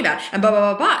Tracy's talking about, and blah,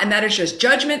 blah, blah, blah. And that is just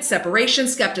judgment, separation,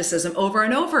 skepticism over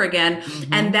and over again,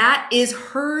 and that is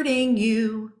hurting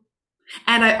you.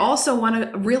 And I also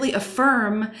want to really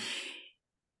affirm,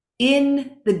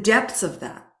 in the depths of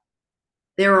that,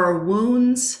 there are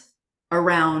wounds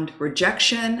around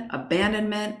rejection,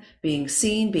 abandonment, being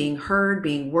seen, being heard,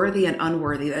 being worthy and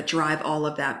unworthy that drive all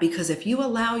of that. Because if you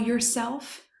allow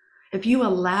yourself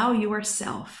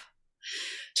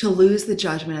to lose the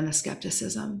judgment and the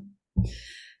skepticism,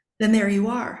 then there you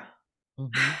are.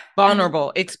 Mm-hmm.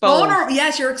 Vulnerable, exposed. Vulnerable,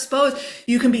 yes, you're exposed.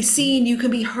 You can be seen, you can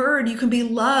be heard, you can be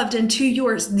loved, and to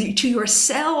your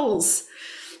cells,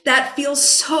 that feels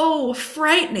so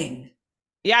frightening.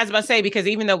 Yeah, I was about to say, because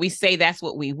even though we say that's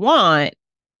what we want,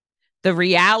 the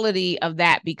reality of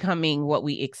that becoming what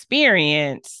we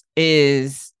experience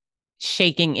is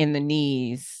shaking in the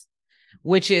knees,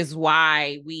 which is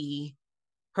why we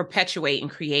perpetuate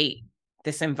and create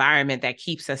this environment that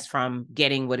keeps us from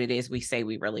getting what it is we say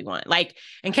we really want. Like,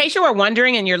 in case you were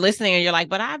wondering and you're listening and you're like,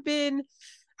 but I've been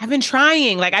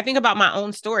trying. Like, I think about my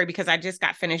own story because I just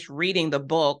got finished reading the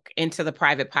book Into the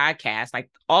Private Podcast.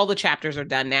 Like, all the chapters are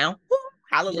done now. Woo,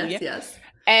 hallelujah. Yes.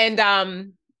 And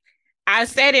I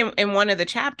said in one of the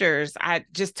chapters, I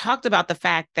just talked about the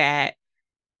fact that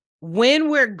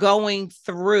when we're going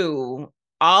through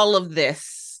all of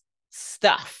this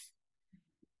stuff,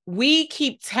 we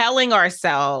keep telling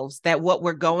ourselves that what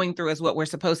we're going through is what we're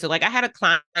supposed to. Like, I had a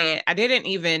client, I didn't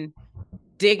even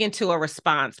dig into a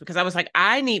response because I was like,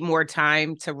 I need more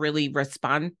time to really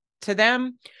respond to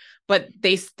them. But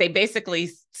they basically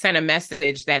sent a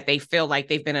message that they feel like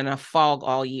they've been in a fog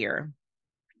all year.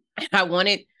 And I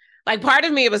wanted, like, part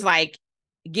of me, it was like,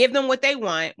 give them what they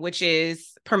want, which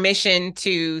is permission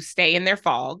to stay in their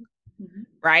fog. Mm-hmm.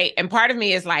 Right. And part of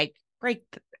me is like, break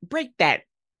that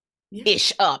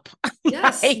ish up.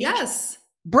 Yes. Like, yes.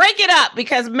 Break it up,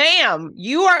 because ma'am,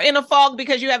 you are in a fog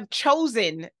because you have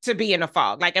chosen to be in a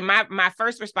fog. Like, and my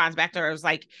first response back to her was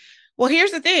like, well,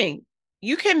 here's the thing.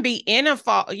 You can be in a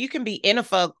fog,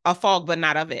 but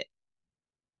not of it.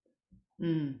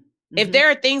 Mm-hmm. If there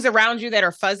are things around you that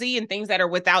are fuzzy and things that are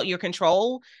without your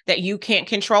control that you can't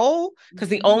control, because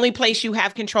the only place you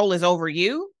have control is over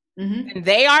you, and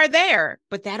they are there,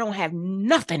 but that don't have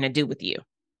nothing to do with you.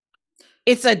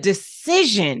 It's a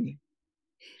decision.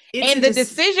 And the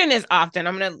decision is often,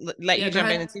 I'm going to let you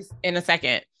jump in a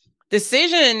second.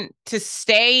 Decision to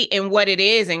stay in what it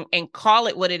is and call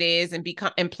it what it is and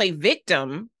become and play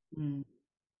victim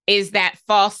is that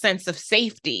false sense of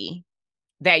safety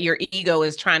that your ego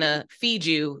is trying to feed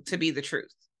you to be the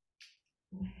truth.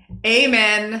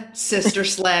 Amen, Sister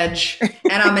Sledge.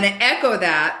 And I'm going to echo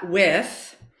that with,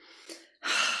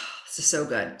 this is so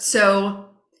good. So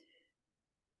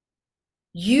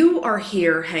you are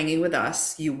here hanging with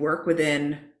us. You work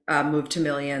within Move to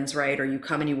Millions, right? Or you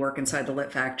come and you work inside the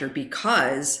Litt Factor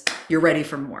because you're ready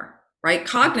for more, right?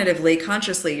 Cognitively,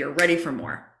 consciously, you're ready for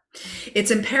more.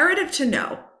 It's imperative to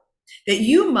know that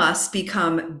you must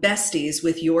become besties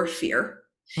with your fear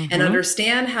and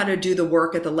understand how to do the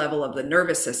work at the level of the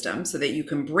nervous system so that you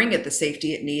can bring it the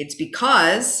safety it needs,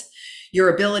 because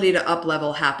your ability to up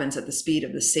level happens at the speed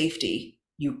of the safety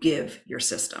you give your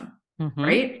system,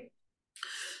 right?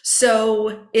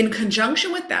 So in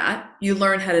conjunction with that, you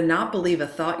learn how to not believe a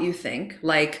thought you think,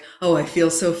 like, oh, I feel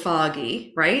so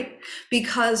foggy, right?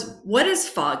 Because what is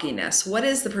fogginess? What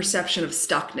is the perception of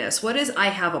stuckness? What is I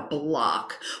have a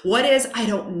block? What is I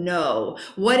don't know?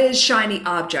 What is shiny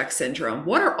object syndrome?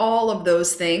 What are all of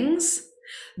those things?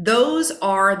 Those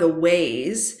are the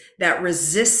ways that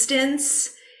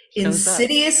resistance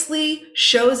insidiously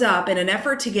shows up in an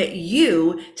effort to get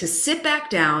you to sit back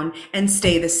down and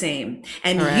stay the same.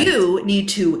 And you need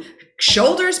to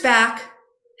shoulders back,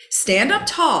 stand up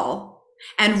tall,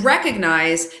 and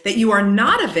recognize that you are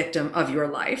not a victim of your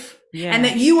life. Yes. And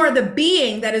that you are the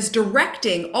being that is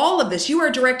directing all of this. You are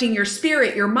directing your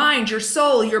spirit, your mind, your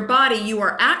soul, your body. You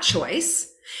are at choice.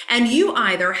 And you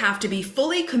either have to be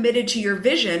fully committed to your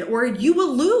vision or you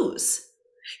will lose.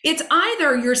 It's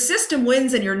either your system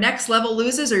wins and your next level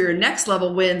loses, or your next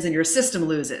level wins and your system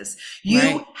loses.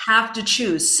 You have to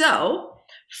choose. So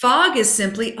fog is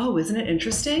simply, oh, isn't it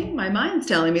interesting? My mind's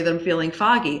telling me that I'm feeling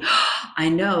foggy. I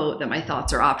know that my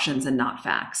thoughts are options and not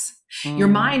facts. Your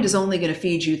mind is only going to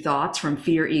feed you thoughts from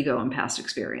fear, ego, and past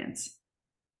experience.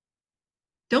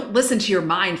 Don't listen to your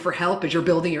mind for help as you're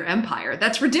building your empire.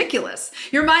 That's ridiculous.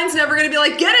 Your mind's never going to be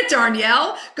like, get it,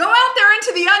 Darnielle. Go out there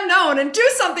into the unknown and do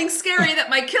something scary that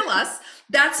might kill us.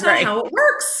 That's not how it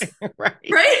works.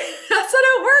 Right? That's not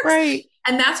how it works. Right.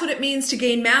 And that's what it means to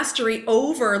gain mastery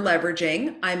over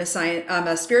leveraging. I'm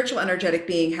a spiritual, energetic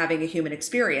being having a human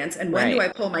experience. And when do I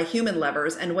pull my human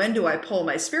levers? And when do I pull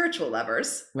my spiritual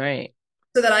levers? Right.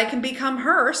 So that I can become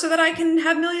her, so that I can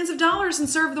have millions of dollars and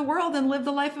serve the world and live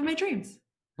the life of my dreams.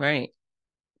 Right.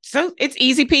 So it's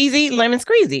easy peasy, lemon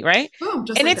squeezy, right? Boom,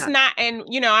 just and like it's that. not, and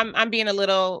I'm being a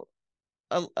little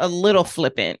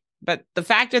flippant But the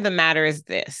fact of the matter is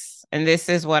this, and this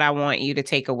is what I want you to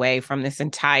take away from this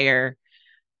entire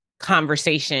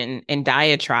conversation and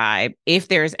diatribe. If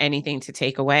there's anything to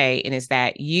take away, it is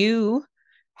that you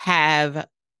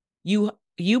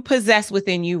possess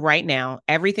within you right now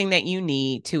everything that you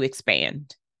need to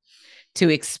expand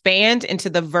into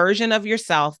the version of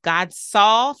yourself God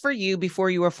saw for you before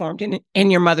you were formed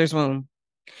in your mother's womb.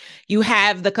 You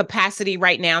have the capacity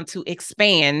right now to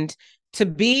expand, to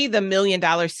be the $1 million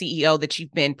CEO that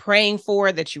you've been praying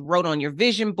for, that you wrote on your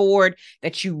vision board,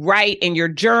 that you write in your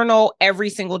journal every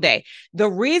single day. The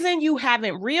reason you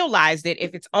haven't realized it,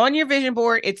 if it's on your vision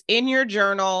board, it's in your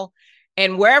journal,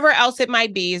 and wherever else it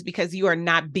might be, is because you are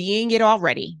not being it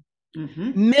already.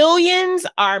 Mm-hmm. Millions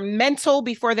are mental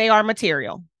before they are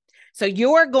material. So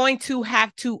you're going to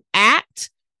have to act,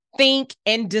 think,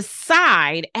 and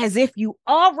decide as if you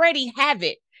already have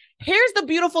it. Here's the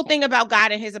beautiful thing about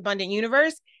God and his abundant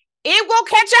universe. It will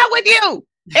catch up with you.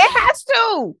 It has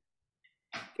to.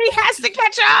 He has to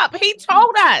catch up. He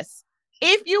told us,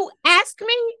 if you ask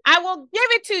me, I will give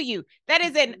it to you. That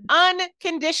is an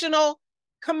unconditional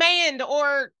command,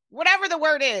 or whatever the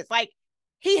word is. Like,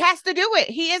 he has to do it.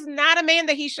 He is not a man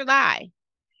that he should lie.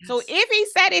 Yes. So if he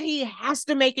said it, he has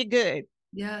to make it good.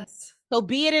 Yes. So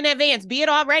be it in advance, be it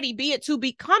already, be it to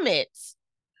become it.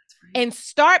 And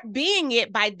start being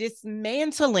it by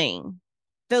dismantling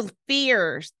the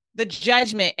fears, the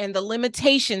judgment, and the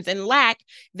limitations and lack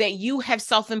that you have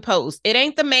self-imposed. It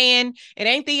ain't the man. It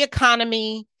ain't the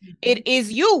economy. It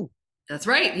is you. That's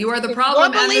right. You are the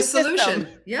problem and the solution. System.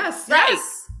 Yes. Right.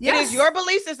 Yes. Yes. It is your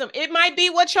belief system. It might be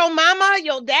what your mama,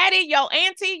 your daddy, your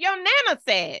auntie, your nana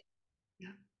said. Yeah.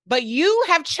 But you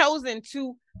have chosen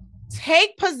to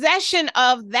take possession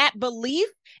of that belief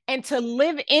and to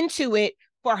live into it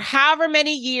for however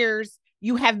many years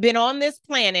you have been on this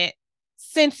planet,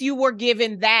 since you were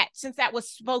given that, since that was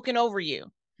spoken over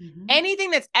you. Mm-hmm.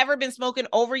 Anything that's ever been spoken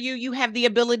over you, you have the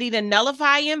ability to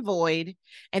nullify and void.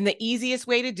 And the easiest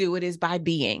way to do it is by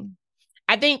being.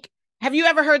 I think, have you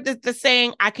ever heard the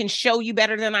saying, I can show you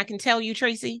better than I can tell you,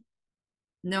 Tracy?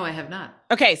 No, I have not.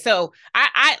 Okay. So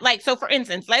so for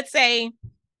instance, let's say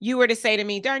you were to say to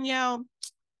me, Darnyelle,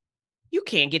 you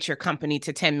can't get your company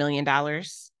to $10 million.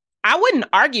 I wouldn't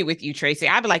argue with you, Tracy.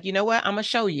 I'd be like, you know what? I'm going to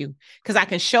show you, because I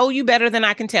can show you better than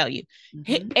I can tell you.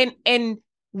 Mm-hmm. And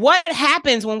what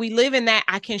happens when we live in that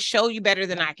I can show you better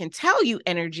than I can tell you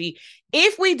energy,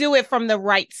 if we do it from the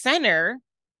right center,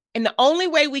 and the only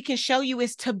way we can show you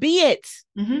is to be it.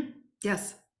 Mm-hmm.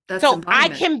 Yes. That's so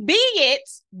embodiment. I can be it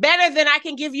better than I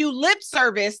can give you lip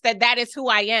service that is who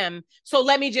I am. So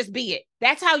let me just be it.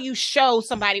 That's how you show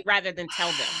somebody rather than tell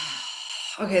them.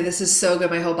 Okay, this is so good.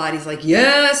 My whole body's like,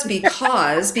 yes,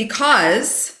 because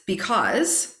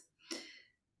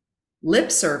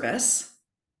lip service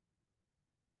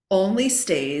only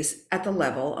stays at the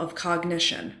level of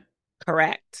cognition.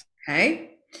 Correct.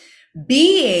 Okay.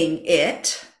 Being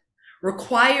it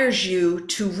requires you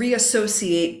to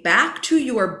reassociate back to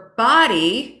your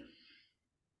body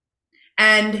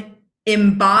and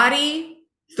embody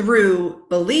through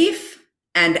belief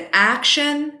and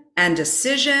action and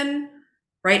decision,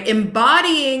 right?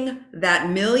 Embodying that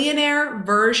millionaire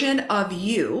version of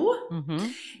you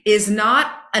is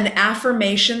not an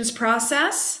affirmations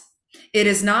process. It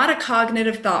is not a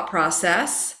cognitive thought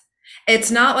process.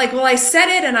 It's not like, well, I said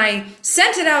it and I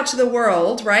sent it out to the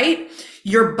world, right?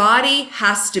 Your body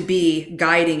has to be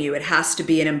guiding you. It has to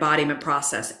be an embodiment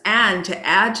process. And to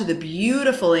add to the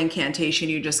beautiful incantation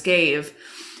you just gave,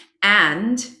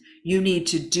 and you need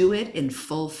to do it in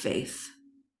full faith.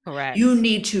 Correct. You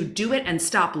need to do it and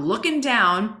stop looking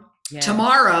down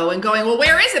tomorrow and going, well,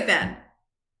 where is it then?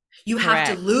 You have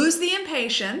to lose the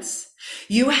impatience.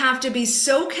 You have to be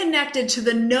so connected to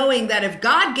the knowing that if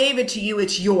God gave it to you,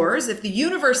 it's yours. If the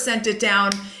universe sent it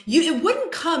down, it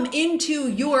wouldn't come into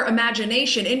your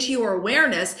imagination, into your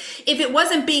awareness, if it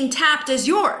wasn't being tapped as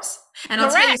yours. And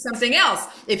I'll tell you something else.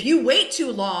 If you wait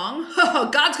too long,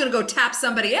 God's going to go tap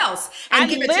somebody else and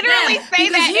give it to them. I literally say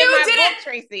that in my book,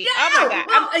 Tracy. Yeah, oh my God.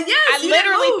 I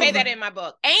literally say that in my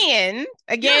book. And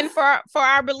again, for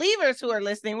our believers who are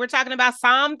listening, we're talking about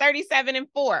Psalm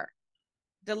 37:4.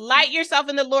 Delight yourself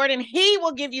in the Lord, and he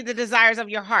will give you the desires of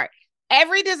your heart.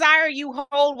 Every desire you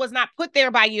hold was not put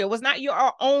there by you. It was not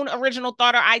your own original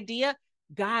thought or idea.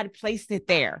 God placed it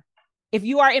there. If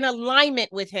you are in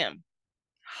alignment with him.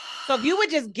 So if you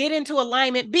would just get into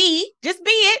alignment, just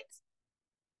be it,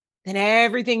 then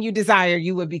everything you desire,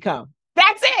 you would become.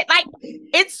 That's it. Like,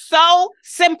 it's so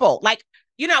simple. Like,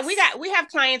 we have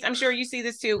clients, I'm sure you see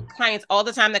this too, clients all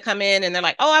the time that come in and they're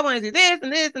like, oh, I want to do this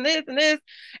and this and this and this.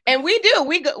 And we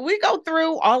go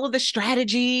through all of the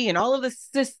strategy and all of the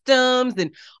systems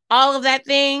and all of that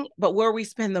thing. But where we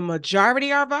spend the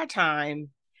majority of our time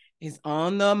is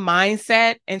on the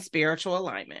mindset and spiritual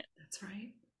alignment. That's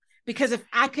right. Because if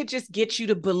I could just get you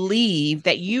to believe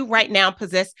that you right now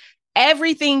possess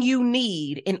everything you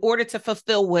need in order to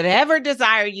fulfill whatever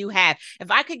desire you have,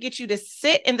 if I could get you to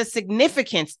sit in the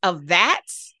significance of that,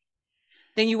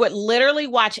 then you would literally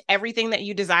watch everything that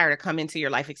you desire to come into your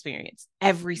life experience,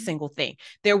 every single thing.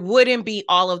 There wouldn't be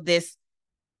all of this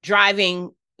driving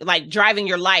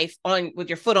your life on with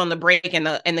your foot on the brake and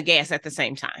the gas at the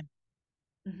same time.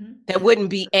 Mm-hmm. There wouldn't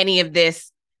be any of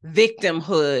this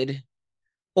victimhood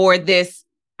or this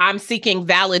I'm seeking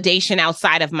validation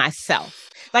outside of myself.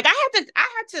 Like I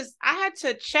had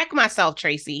to check myself,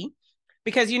 Tracy,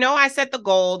 because I set the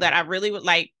goal that I really would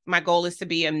like. My goal is to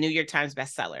be a New York Times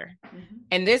bestseller. Mm-hmm.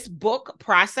 And this book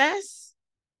process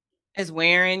is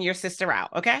wearing your sister out.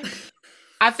 Okay.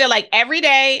 I feel like every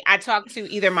day I talk to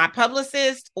either my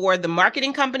publicist or the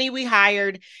marketing company we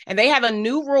hired, and they have a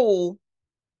new rule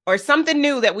or something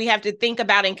new that we have to think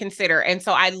about and consider. And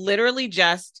so I literally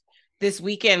just this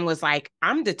weekend was like,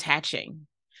 I'm detaching.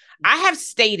 I have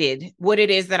stated what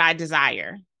it is that I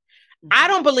desire. I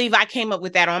don't believe I came up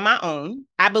with that on my own.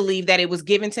 I believe that it was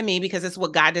given to me because it's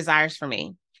what God desires for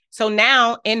me. So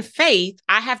now in faith,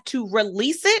 I have to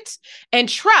release it and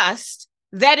trust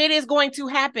that it is going to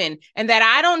happen and that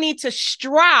I don't need to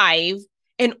strive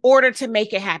in order to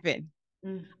make it happen.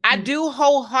 Mm-hmm. I do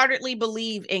wholeheartedly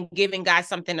believe in giving God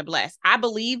something to bless. I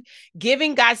believe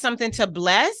giving God something to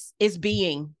bless is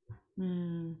being.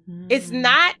 Mm-hmm. It's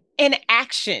not an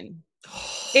action.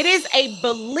 It is a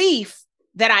belief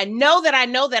that I know,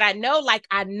 like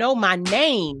I know my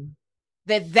name,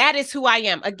 that is who I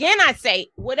am. Again, I say,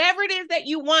 whatever it is that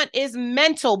you want is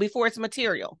mental before it's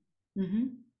material. Mm-hmm.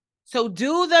 So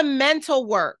do the mental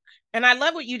work. And I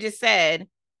love what you just said,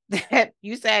 that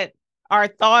you said our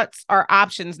thoughts are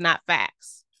options, not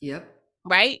facts. Yep.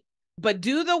 Right? But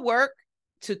do the work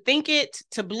to think it,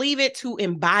 to believe it, to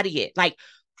embody it. Like,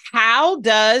 how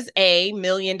does a $1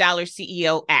 million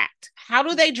CEO act? How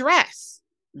do they dress?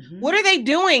 Mm-hmm. What are they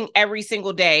doing every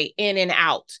single day in and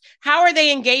out? How are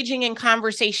they engaging in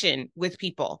conversation with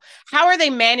people? How are they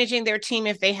managing their team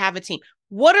if they have a team?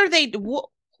 What are they,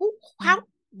 how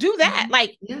do that? Mm-hmm.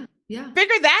 Like,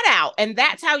 figure that out. And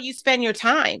that's how you spend your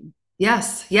time.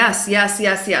 Yes.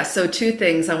 So 2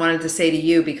 things I wanted to say to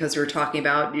you, because we were talking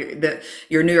about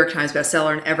your New York Times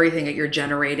bestseller and everything that you're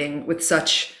generating with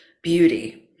such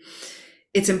beauty.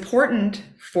 It's important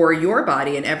for your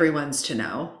body and everyone's to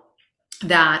know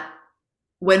that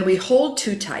when we hold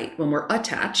too tight, when we're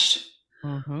attached,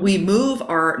 mm-hmm. we move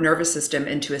our nervous system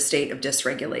into a state of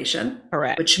dysregulation.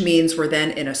 Correct. Which means we're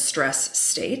then in a stress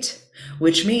state,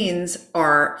 which means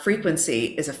our frequency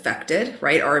is affected,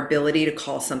 right? Our ability to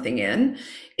call something in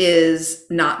is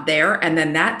not there. And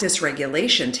then that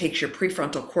dysregulation takes your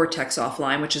prefrontal cortex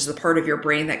offline, which is the part of your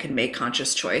brain that can make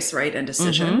conscious choice, right? And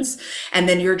decisions. Mm-hmm. And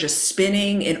then you're just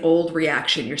spinning an old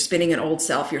reaction. You're spinning an old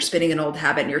self. You're spinning an old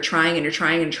habit, and you're trying,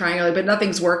 but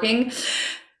nothing's working.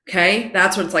 Okay.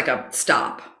 That's when it's like a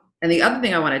stop. And the other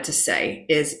thing I wanted to say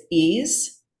is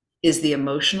ease is the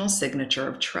emotional signature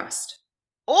of trust.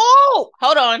 Oh,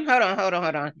 hold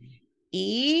on.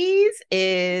 Ease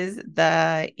is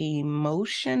the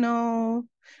emotional.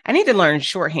 I need to learn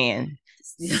shorthand.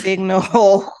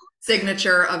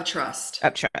 Signature of trust.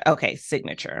 Okay,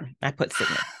 signature. I put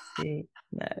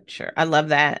signature. I love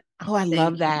that. Oh, I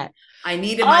love that. I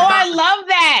needed I love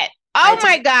that. Oh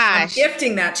my gosh. I'm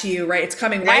gifting that to you, right? It's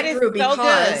coming right through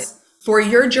because for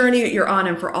your journey that you're on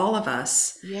and for all of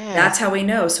us, that's how we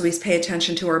know. So we pay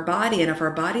attention to our body. And if our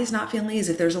body's not feeling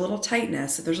easy, if there's a little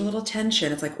tightness, if there's a little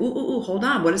tension, it's like, ooh, hold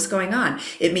on. What is going on?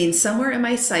 It means somewhere in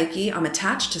my psyche, I'm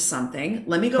attached to something.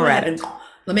 Let me go ahead and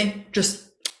let me just.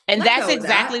 And that's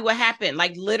exactly what happened.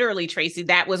 Like literally, Tracy,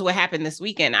 that was what happened this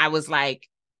weekend. I was like,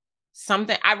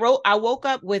 I woke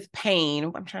up with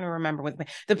pain. I'm trying to remember what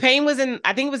the pain was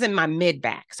I think it was in my mid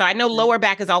back. So I know lower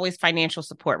back is always financial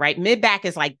support, right? Mid back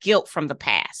is like guilt from the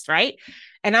past, right?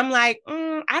 And I'm like,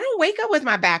 I don't wake up with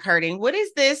my back hurting. What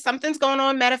is this? Something's going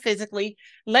on metaphysically.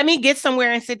 Let me get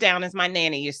somewhere and sit down, as my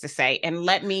nanny used to say, and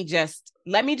let me just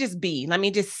be. Let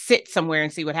me just sit somewhere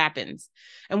and see what happens.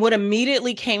 And what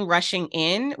immediately came rushing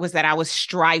in was that I was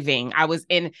striving. I was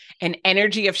in an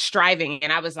energy of striving.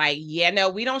 And I was like, no,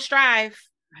 we don't strive.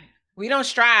 We don't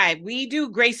strive. We do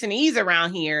grace and ease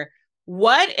around here.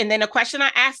 What? And then a question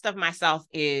I asked of myself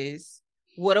is,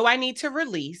 what do I need to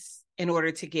release in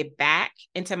order to get back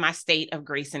into my state of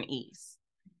grace and ease?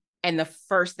 And the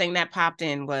first thing that popped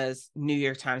in was New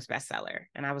York Times bestseller.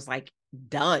 And I was like,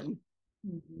 done.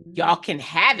 Y'all can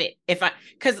have it.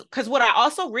 Because what I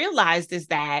also realized is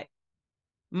that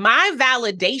my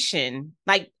validation,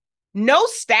 like no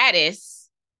status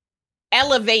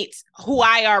elevates who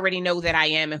I already know that I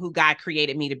am and who God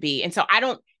created me to be. And so I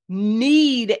don't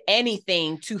need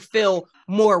anything to feel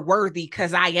more worthy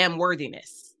because I am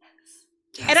worthiness.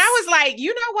 Yes. And I was like,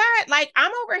 you know what? Like,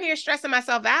 I'm over here stressing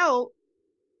myself out.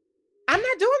 I'm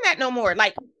not doing that no more.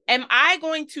 Like, am I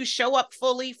going to show up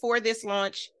fully for this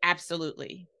launch?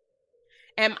 Absolutely.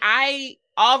 Am I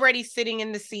already sitting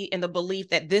in the seat in the belief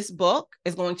that this book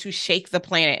is going to shake the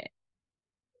planet?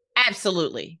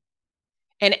 Absolutely.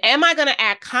 And am I going to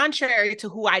act contrary to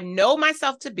who I know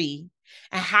myself to be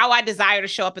and how I desire to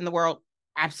show up in the world?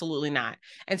 Absolutely not.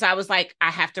 And so I was like,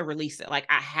 I have to release it. Like,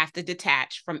 I have to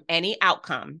detach from any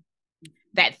outcome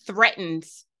that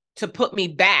threatens to put me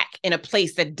back in a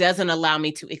place that doesn't allow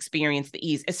me to experience the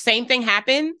ease. The same thing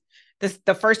happened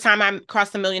the first time I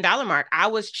crossed the $1 million mark. I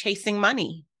was chasing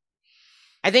money.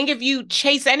 I think if you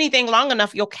chase anything long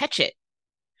enough, you'll catch it.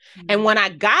 Mm-hmm. And when I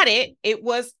got it, it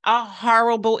was a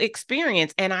horrible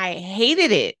experience and I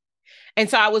hated it. And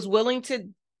so I was willing to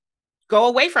go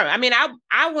away from it. I mean,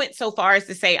 I went so far as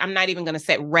to say, I'm not even going to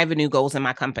set revenue goals in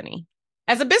my company.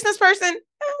 As a business person,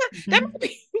 that might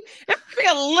be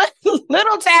a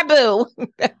little taboo.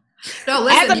 No,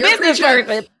 listen, as a business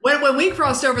person, when we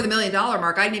crossed over the $1 million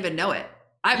mark, I didn't even know it.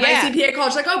 My CPA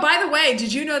called, she's like, oh, by the way,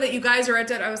 did you know that you guys are at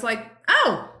debt? I was like,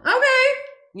 oh,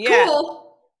 okay,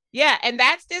 cool. Yeah, and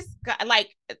that's just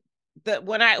like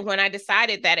when I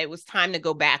decided that it was time to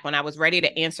go back, when I was ready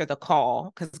to answer the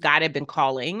call, because God had been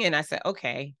calling, and I said,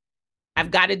 okay,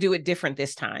 I've got to do it different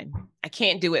this time. I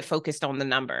can't do it focused on the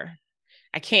number.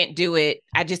 I can't do it.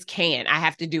 I just can't. I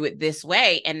have to do it this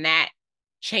way. And that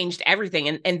changed everything.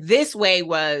 And this way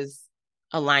was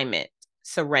alignment,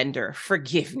 surrender,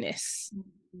 forgiveness,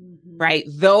 right?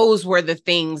 Those were the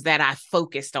things that I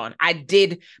focused on. I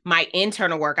did my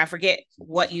internal work. I forget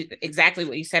exactly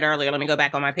what you said earlier. Let me go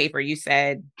back on my paper. You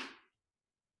said,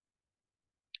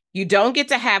 you don't get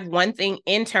to have one thing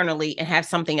internally and have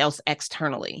something else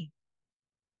externally.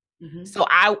 Mm-hmm. So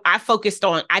I focused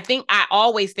on, I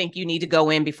always think you need to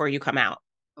go in before you come out.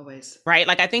 Always. Right?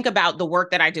 Like I think about the work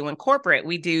that I do in corporate.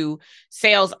 We do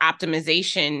sales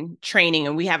optimization training,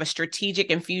 and we have a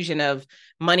strategic infusion of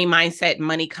money mindset,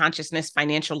 money consciousness,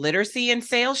 financial literacy, and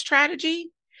sales strategy.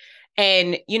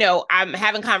 And, I'm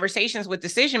having conversations with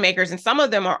decision makers, and some of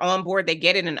them are on board, they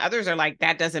get it, and others are like,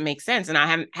 that doesn't make sense. And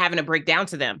I'm having to break down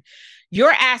to them.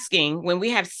 You're asking, when we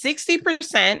have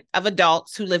 60% of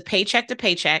adults who live paycheck to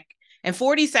paycheck and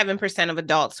 47% of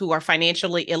adults who are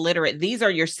financially illiterate, these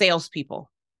are your salespeople.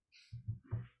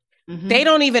 Mm-hmm. They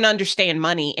don't even understand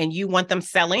money, and you want them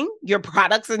selling your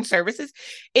products and services.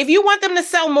 If you want them to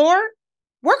sell more,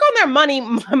 work on their money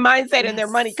mindset and their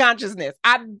money consciousness.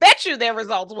 I bet you their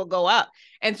results will go up.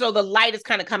 And so the light is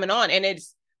kind of coming on, and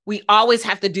we always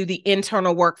have to do the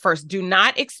internal work first. Do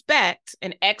not expect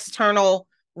an external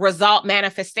result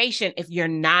manifestation if you're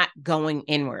not going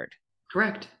inward.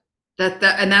 Correct.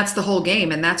 And that's the whole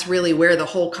game. And that's really where the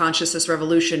whole consciousness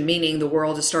revolution, meaning the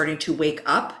world is starting to wake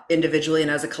up individually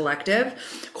and as a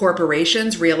collective.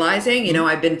 Corporations realizing,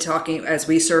 I've been talking as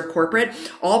we serve corporate,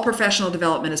 all professional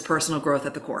development is personal growth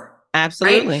at the core.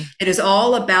 Absolutely. Right? It is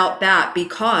all about that,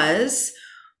 because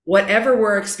whatever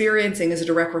we're experiencing is a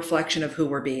direct reflection of who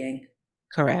we're being.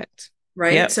 Correct.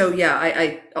 Right. Yep. So yeah,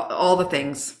 I all the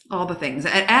things.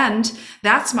 And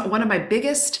that's one of my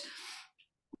biggest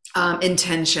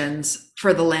intentions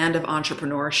for the land of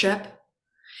entrepreneurship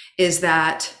is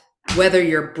that whether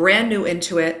you're brand new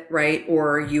into it, right,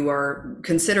 or you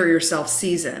consider yourself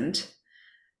seasoned,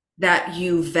 that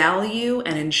you value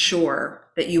and ensure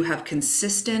that you have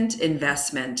consistent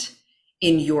investment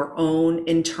in your own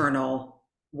internal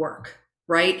work,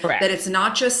 right? Correct. That it's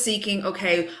not just seeking,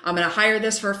 okay, I'm going to hire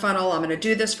this for a funnel, I'm going to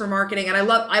do this for marketing. And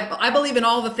I believe in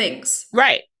all the things.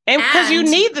 Right. And because you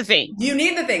need the things. You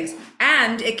need the things.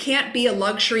 And it can't be a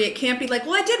luxury. It can't be like,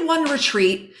 well, I did one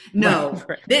retreat. No.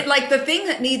 Right. Like the thing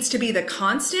that needs to be the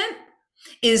constant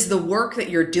is the work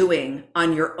that you're doing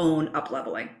on your own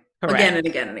up-leveling. Correct. Again and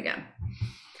again and again.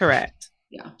 Correct.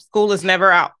 Yeah. School is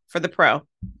never out for the pro.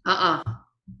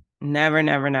 Never.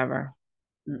 Never.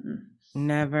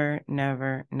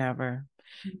 Never.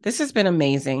 This has been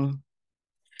amazing.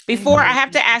 Before, I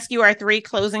have to ask you our 3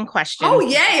 closing questions. Oh,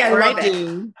 yay. I love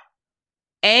it.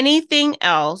 Anything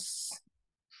else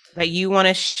that you want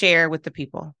to share with the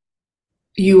people?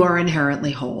 You are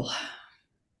inherently whole.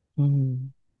 Mm-hmm.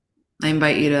 I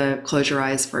invite you to close your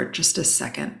eyes for just a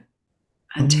second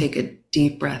and take a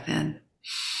deep breath in.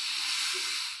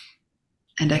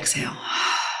 and exhale.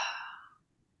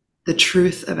 The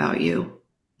truth about you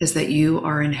is that you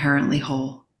are inherently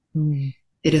whole.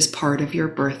 It is part of your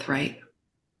birthright.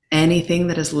 Anything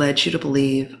that has led you to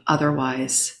believe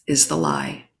otherwise is the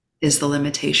lie, is the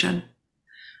limitation.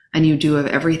 And you do have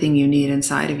everything you need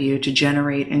inside of you to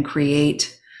generate and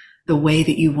create the way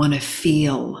that you want to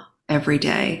feel every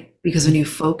day. Because when you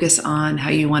focus on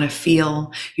how you want to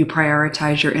feel, you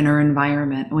prioritize your inner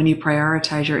environment. When you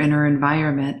prioritize your inner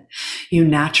environment, you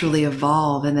naturally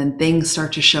evolve, and then things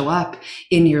start to show up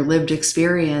in your lived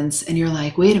experience. And you're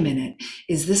like, wait a minute,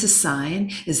 is this a sign?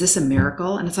 Is this a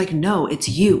miracle? And it's like, no, it's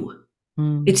you.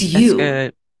 It's you. That's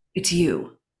good. It's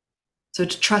you. So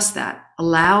to trust that,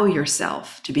 allow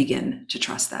yourself to begin to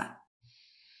trust that.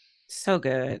 So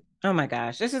good. Oh my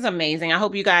gosh, this is amazing. I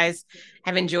hope you guys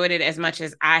have enjoyed it as much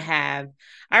as I have.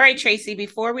 All right, Tracy,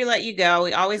 before we let you go,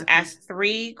 we always ask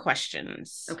 3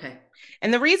 questions. Okay.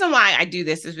 And the reason why I do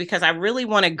this is because I really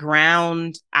want to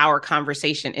ground our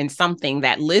conversation in something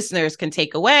that listeners can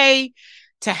take away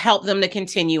to help them to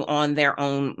continue on their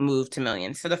own move to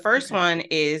millions. So the first one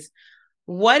is,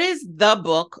 what is the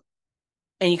book,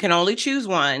 and you can only choose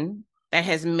one, that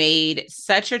has made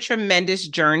such a tremendous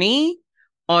journey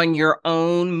on your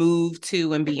own move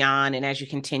to and beyond, and as you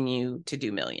continue to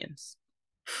do millions?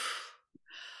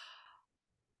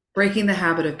 Breaking the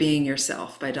Habit of Being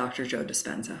Yourself by Dr. Joe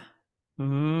Dispenza.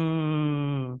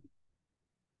 I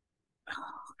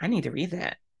need to read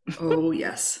that. Oh,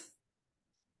 yes.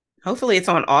 Hopefully it's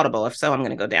on Audible. If so, I'm going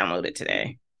to go download it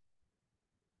today.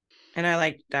 And I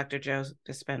like Dr. Joe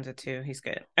Dispenza too. He's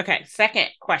good. Okay. Second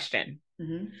question.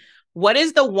 What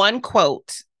is the one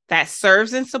quote that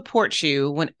serves and supports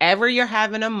you whenever you're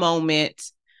having a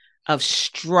moment of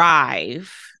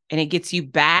strive, and it gets you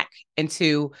back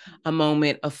into a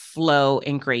moment of flow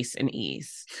and grace and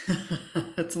ease?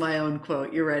 That's my own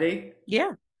quote. You ready?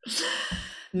 Yeah.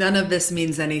 None of this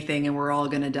means anything, and we're all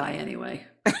going to die anyway.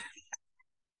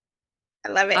 I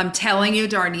love it. I'm telling you,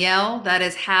 Darnielle, that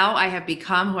is how I have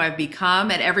become who I've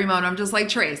become. At every moment, I'm just like,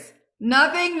 Trace, all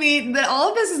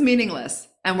of this is meaningless,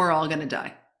 and we're all going to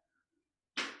die.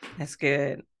 That's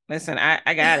good. Listen,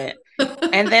 I got it.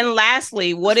 And then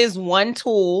lastly, what is one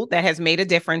tool that has made a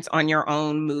difference on your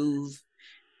own move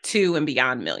to and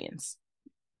beyond millions?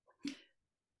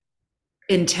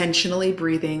 Intentionally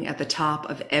breathing at the top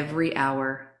of every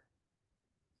hour,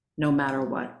 no matter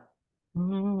what.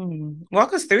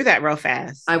 Walk us through that real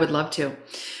fast. I would love to.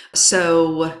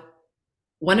 So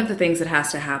one of the things that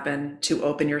has to happen to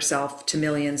open yourself to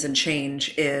millions and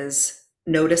change is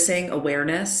noticing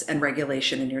awareness and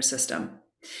regulation in your system.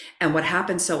 And what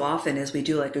happens so often is we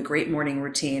do like a great morning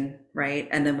routine, right?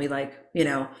 And then we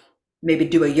maybe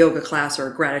do a yoga class or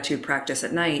a gratitude practice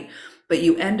at night, but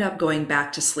you end up going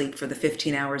back to sleep for the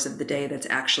 15 hours of the day that's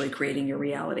actually creating your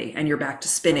reality. And you're back to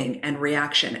spinning and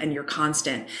reaction, and you're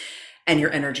constant, and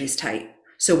your energy's tight.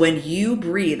 So when you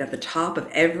breathe at the top of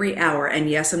every hour, and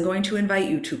yes, I'm going to invite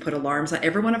you to put alarms on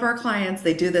every one of our clients.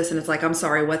 They do this and it's like, I'm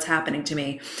sorry, what's happening to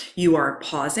me? You are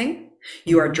pausing.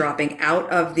 You are dropping out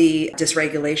of the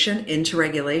dysregulation into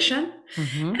regulation.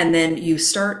 And then you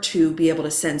start to be able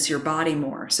to sense your body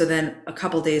more. So then a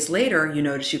couple days later, you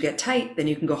notice you get tight. Then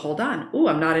you can go, hold on. Oh,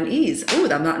 I'm not in ease. Oh,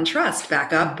 I'm not in trust.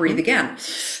 Back up, breathe again.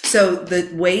 So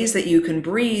the ways that you can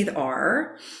breathe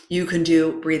are, you can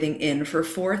do breathing in for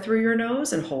 4 through your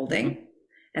nose and holding,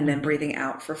 and then breathing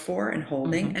out for 4 and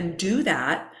holding, and do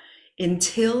that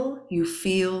until you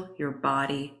feel your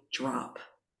body drop.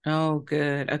 Oh,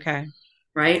 good. Okay.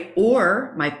 Right?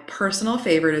 Or my personal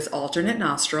favorite is alternate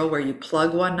nostril, where you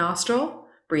plug one nostril,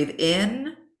 breathe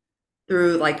in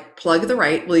through, like, plug the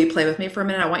right. Will you play with me for a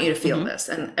minute? I want you to feel this.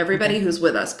 And everybody who's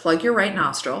with us, plug your right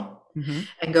nostril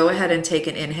and go ahead and take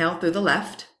an inhale through the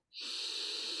left.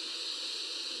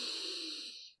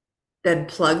 Then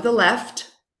plug the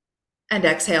left and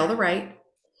exhale the right.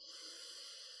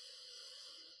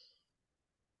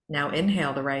 Now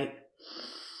inhale the right.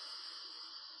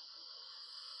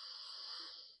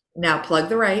 Now plug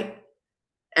the right,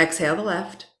 exhale the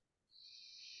left,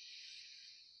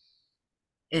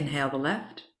 inhale the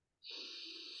left,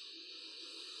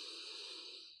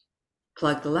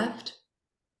 plug the left,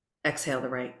 exhale the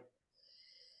right.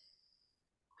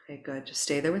 Okay, good. Just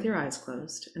stay there with your eyes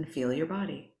closed and feel your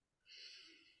body.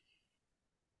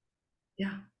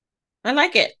 Yeah. I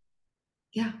like it.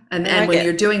 Yeah. And when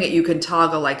you're doing it, you can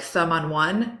toggle like thumb on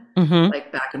one,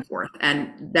 like back and forth.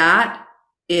 And that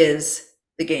is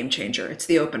the game changer. It's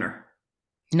the opener.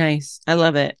 Nice. I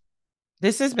love it.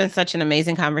 This has been such an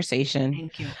amazing conversation.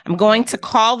 Thank you. I'm going to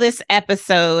call this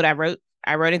episode, I wrote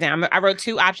it down. I wrote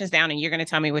 2 options down, and you're going to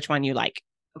tell me which one you like.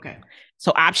 Okay.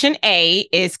 So option A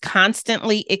is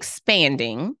constantly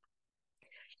expanding.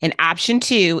 And option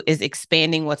 2 is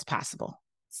expanding what's possible.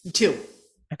 2.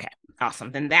 Okay,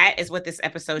 awesome. Then that is what this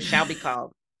episode shall be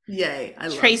called. Yay, I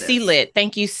love Tracy this. Litt,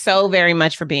 thank you so very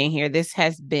much for being here. This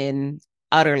has been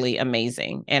utterly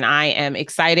amazing. And I am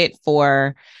excited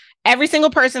for every single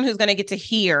person who's going to get to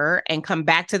hear and come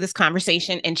back to this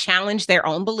conversation and challenge their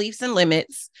own beliefs and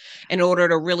limits in order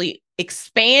to really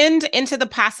expand into the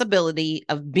possibility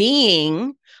of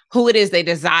being who it is they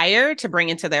desire to bring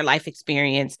into their life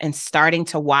experience and starting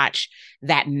to watch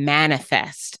that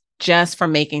manifest just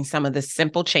from making some of the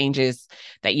simple changes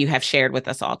that you have shared with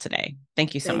us all today.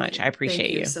 Thank you so much. I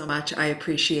appreciate you. Thank you so much. I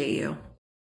appreciate you.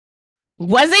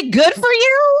 Was it good for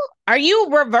you? Are you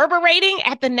reverberating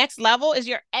at the next level? Is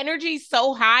your energy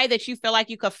so high that you feel like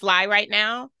you could fly right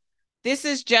now? This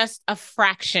is just a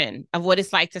fraction of what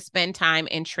it's like to spend time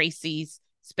in Tracy's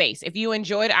space. If you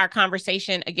enjoyed our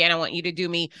conversation, again, I want you to do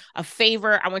me a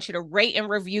favor. I want you to rate and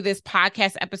review this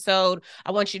podcast episode.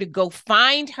 I want you to go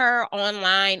find her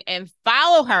online and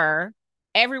follow her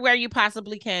everywhere you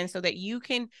possibly can so that you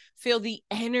can feel the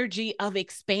energy of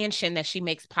expansion that she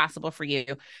makes possible for you.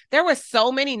 There were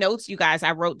so many notes, you guys,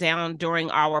 I wrote down during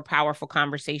our powerful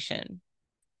conversation.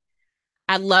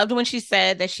 I loved when she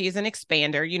said that she is an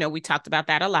expander. You know, we talked about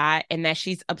that a lot, and that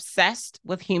she's obsessed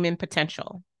with human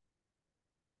potential.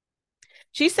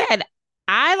 She said,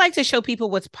 I like to show people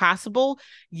what's possible,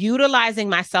 utilizing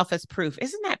myself as proof.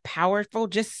 Isn't that powerful?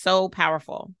 Just so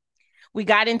powerful. We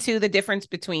got into the difference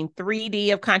between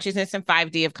 3D of consciousness and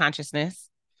 5D of consciousness.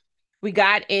 We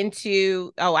got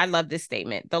into, oh, I love this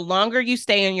statement. The longer you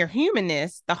stay in your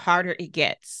humanness, the harder it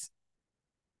gets.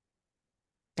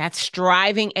 That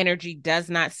striving energy does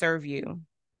not serve you.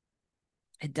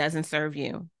 It doesn't serve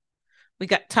you. We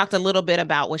talked a little bit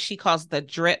about what she calls the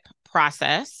drip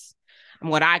process, and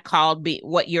what I called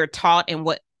what you're taught and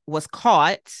what was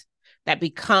caught that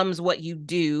becomes what you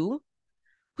do.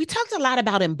 We talked a lot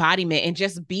about embodiment and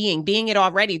just being it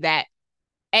already, that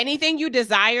anything you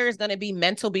desire is going to be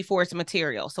mental before it's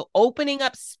material. So opening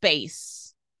up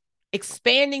space,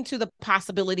 expanding to the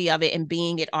possibility of it and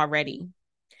being it already.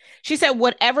 She said,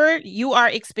 whatever you are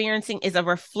experiencing is a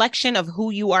reflection of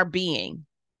who you are being.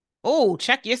 Oh,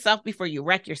 check yourself before you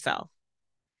wreck yourself.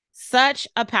 Such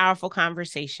a powerful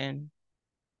conversation.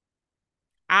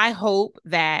 I hope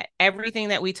that everything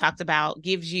that we talked about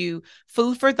gives you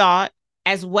food for thought,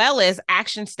 as well as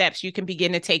action steps you can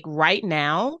begin to take right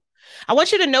now. I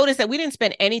want you to notice that we didn't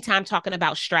spend any time talking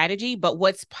about strategy, but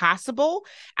what's possible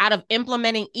out of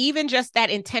implementing even just that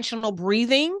intentional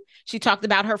breathing. She talked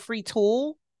about her free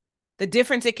tool, the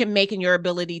difference it can make in your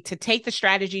ability to take the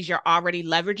strategies you're already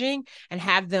leveraging and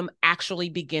have them actually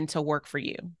begin to work for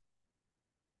you.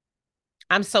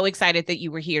 I'm so excited that you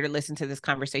were here to listen to this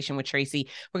conversation with Tracy.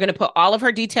 We're going to put all of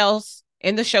her details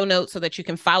in the show notes so that you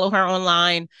can follow her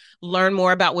online, learn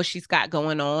more about what she's got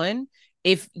going on.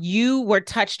 If you were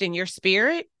touched in your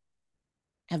spirit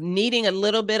of needing a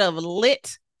little bit of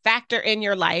lit factor in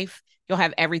your life, you'll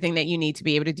have everything that you need to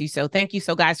be able to do so. Thank you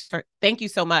so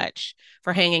much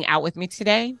for hanging out with me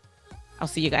today. I'll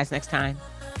see you guys next time.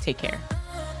 Take care.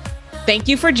 Thank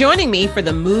you for joining me for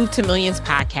the Move to Millions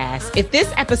podcast. If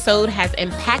this episode has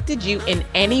impacted you in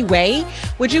any way,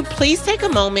 would you please take a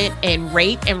moment and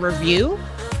rate and review?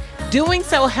 Doing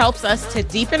so helps us to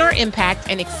deepen our impact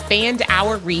and expand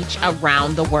our reach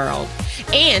around the world.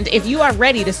 And if you are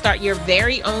ready to start your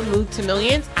very own Move to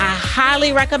Millions, I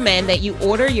highly recommend that you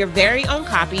order your very own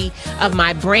copy of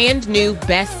my brand new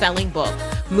best-selling book,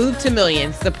 Move to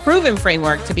Millions, the proven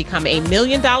framework to become $1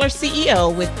 million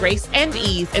CEO with grace and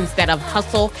ease instead of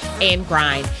hustle and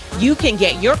grind. You can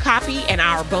get your copy and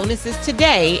our bonuses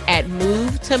today at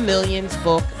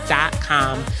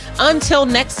movetomillionsbook.com. Until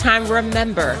next time,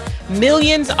 remember,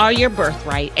 millions are your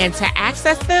birthright, and to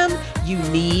access them, you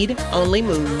need only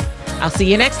move. I'll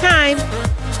see you next time.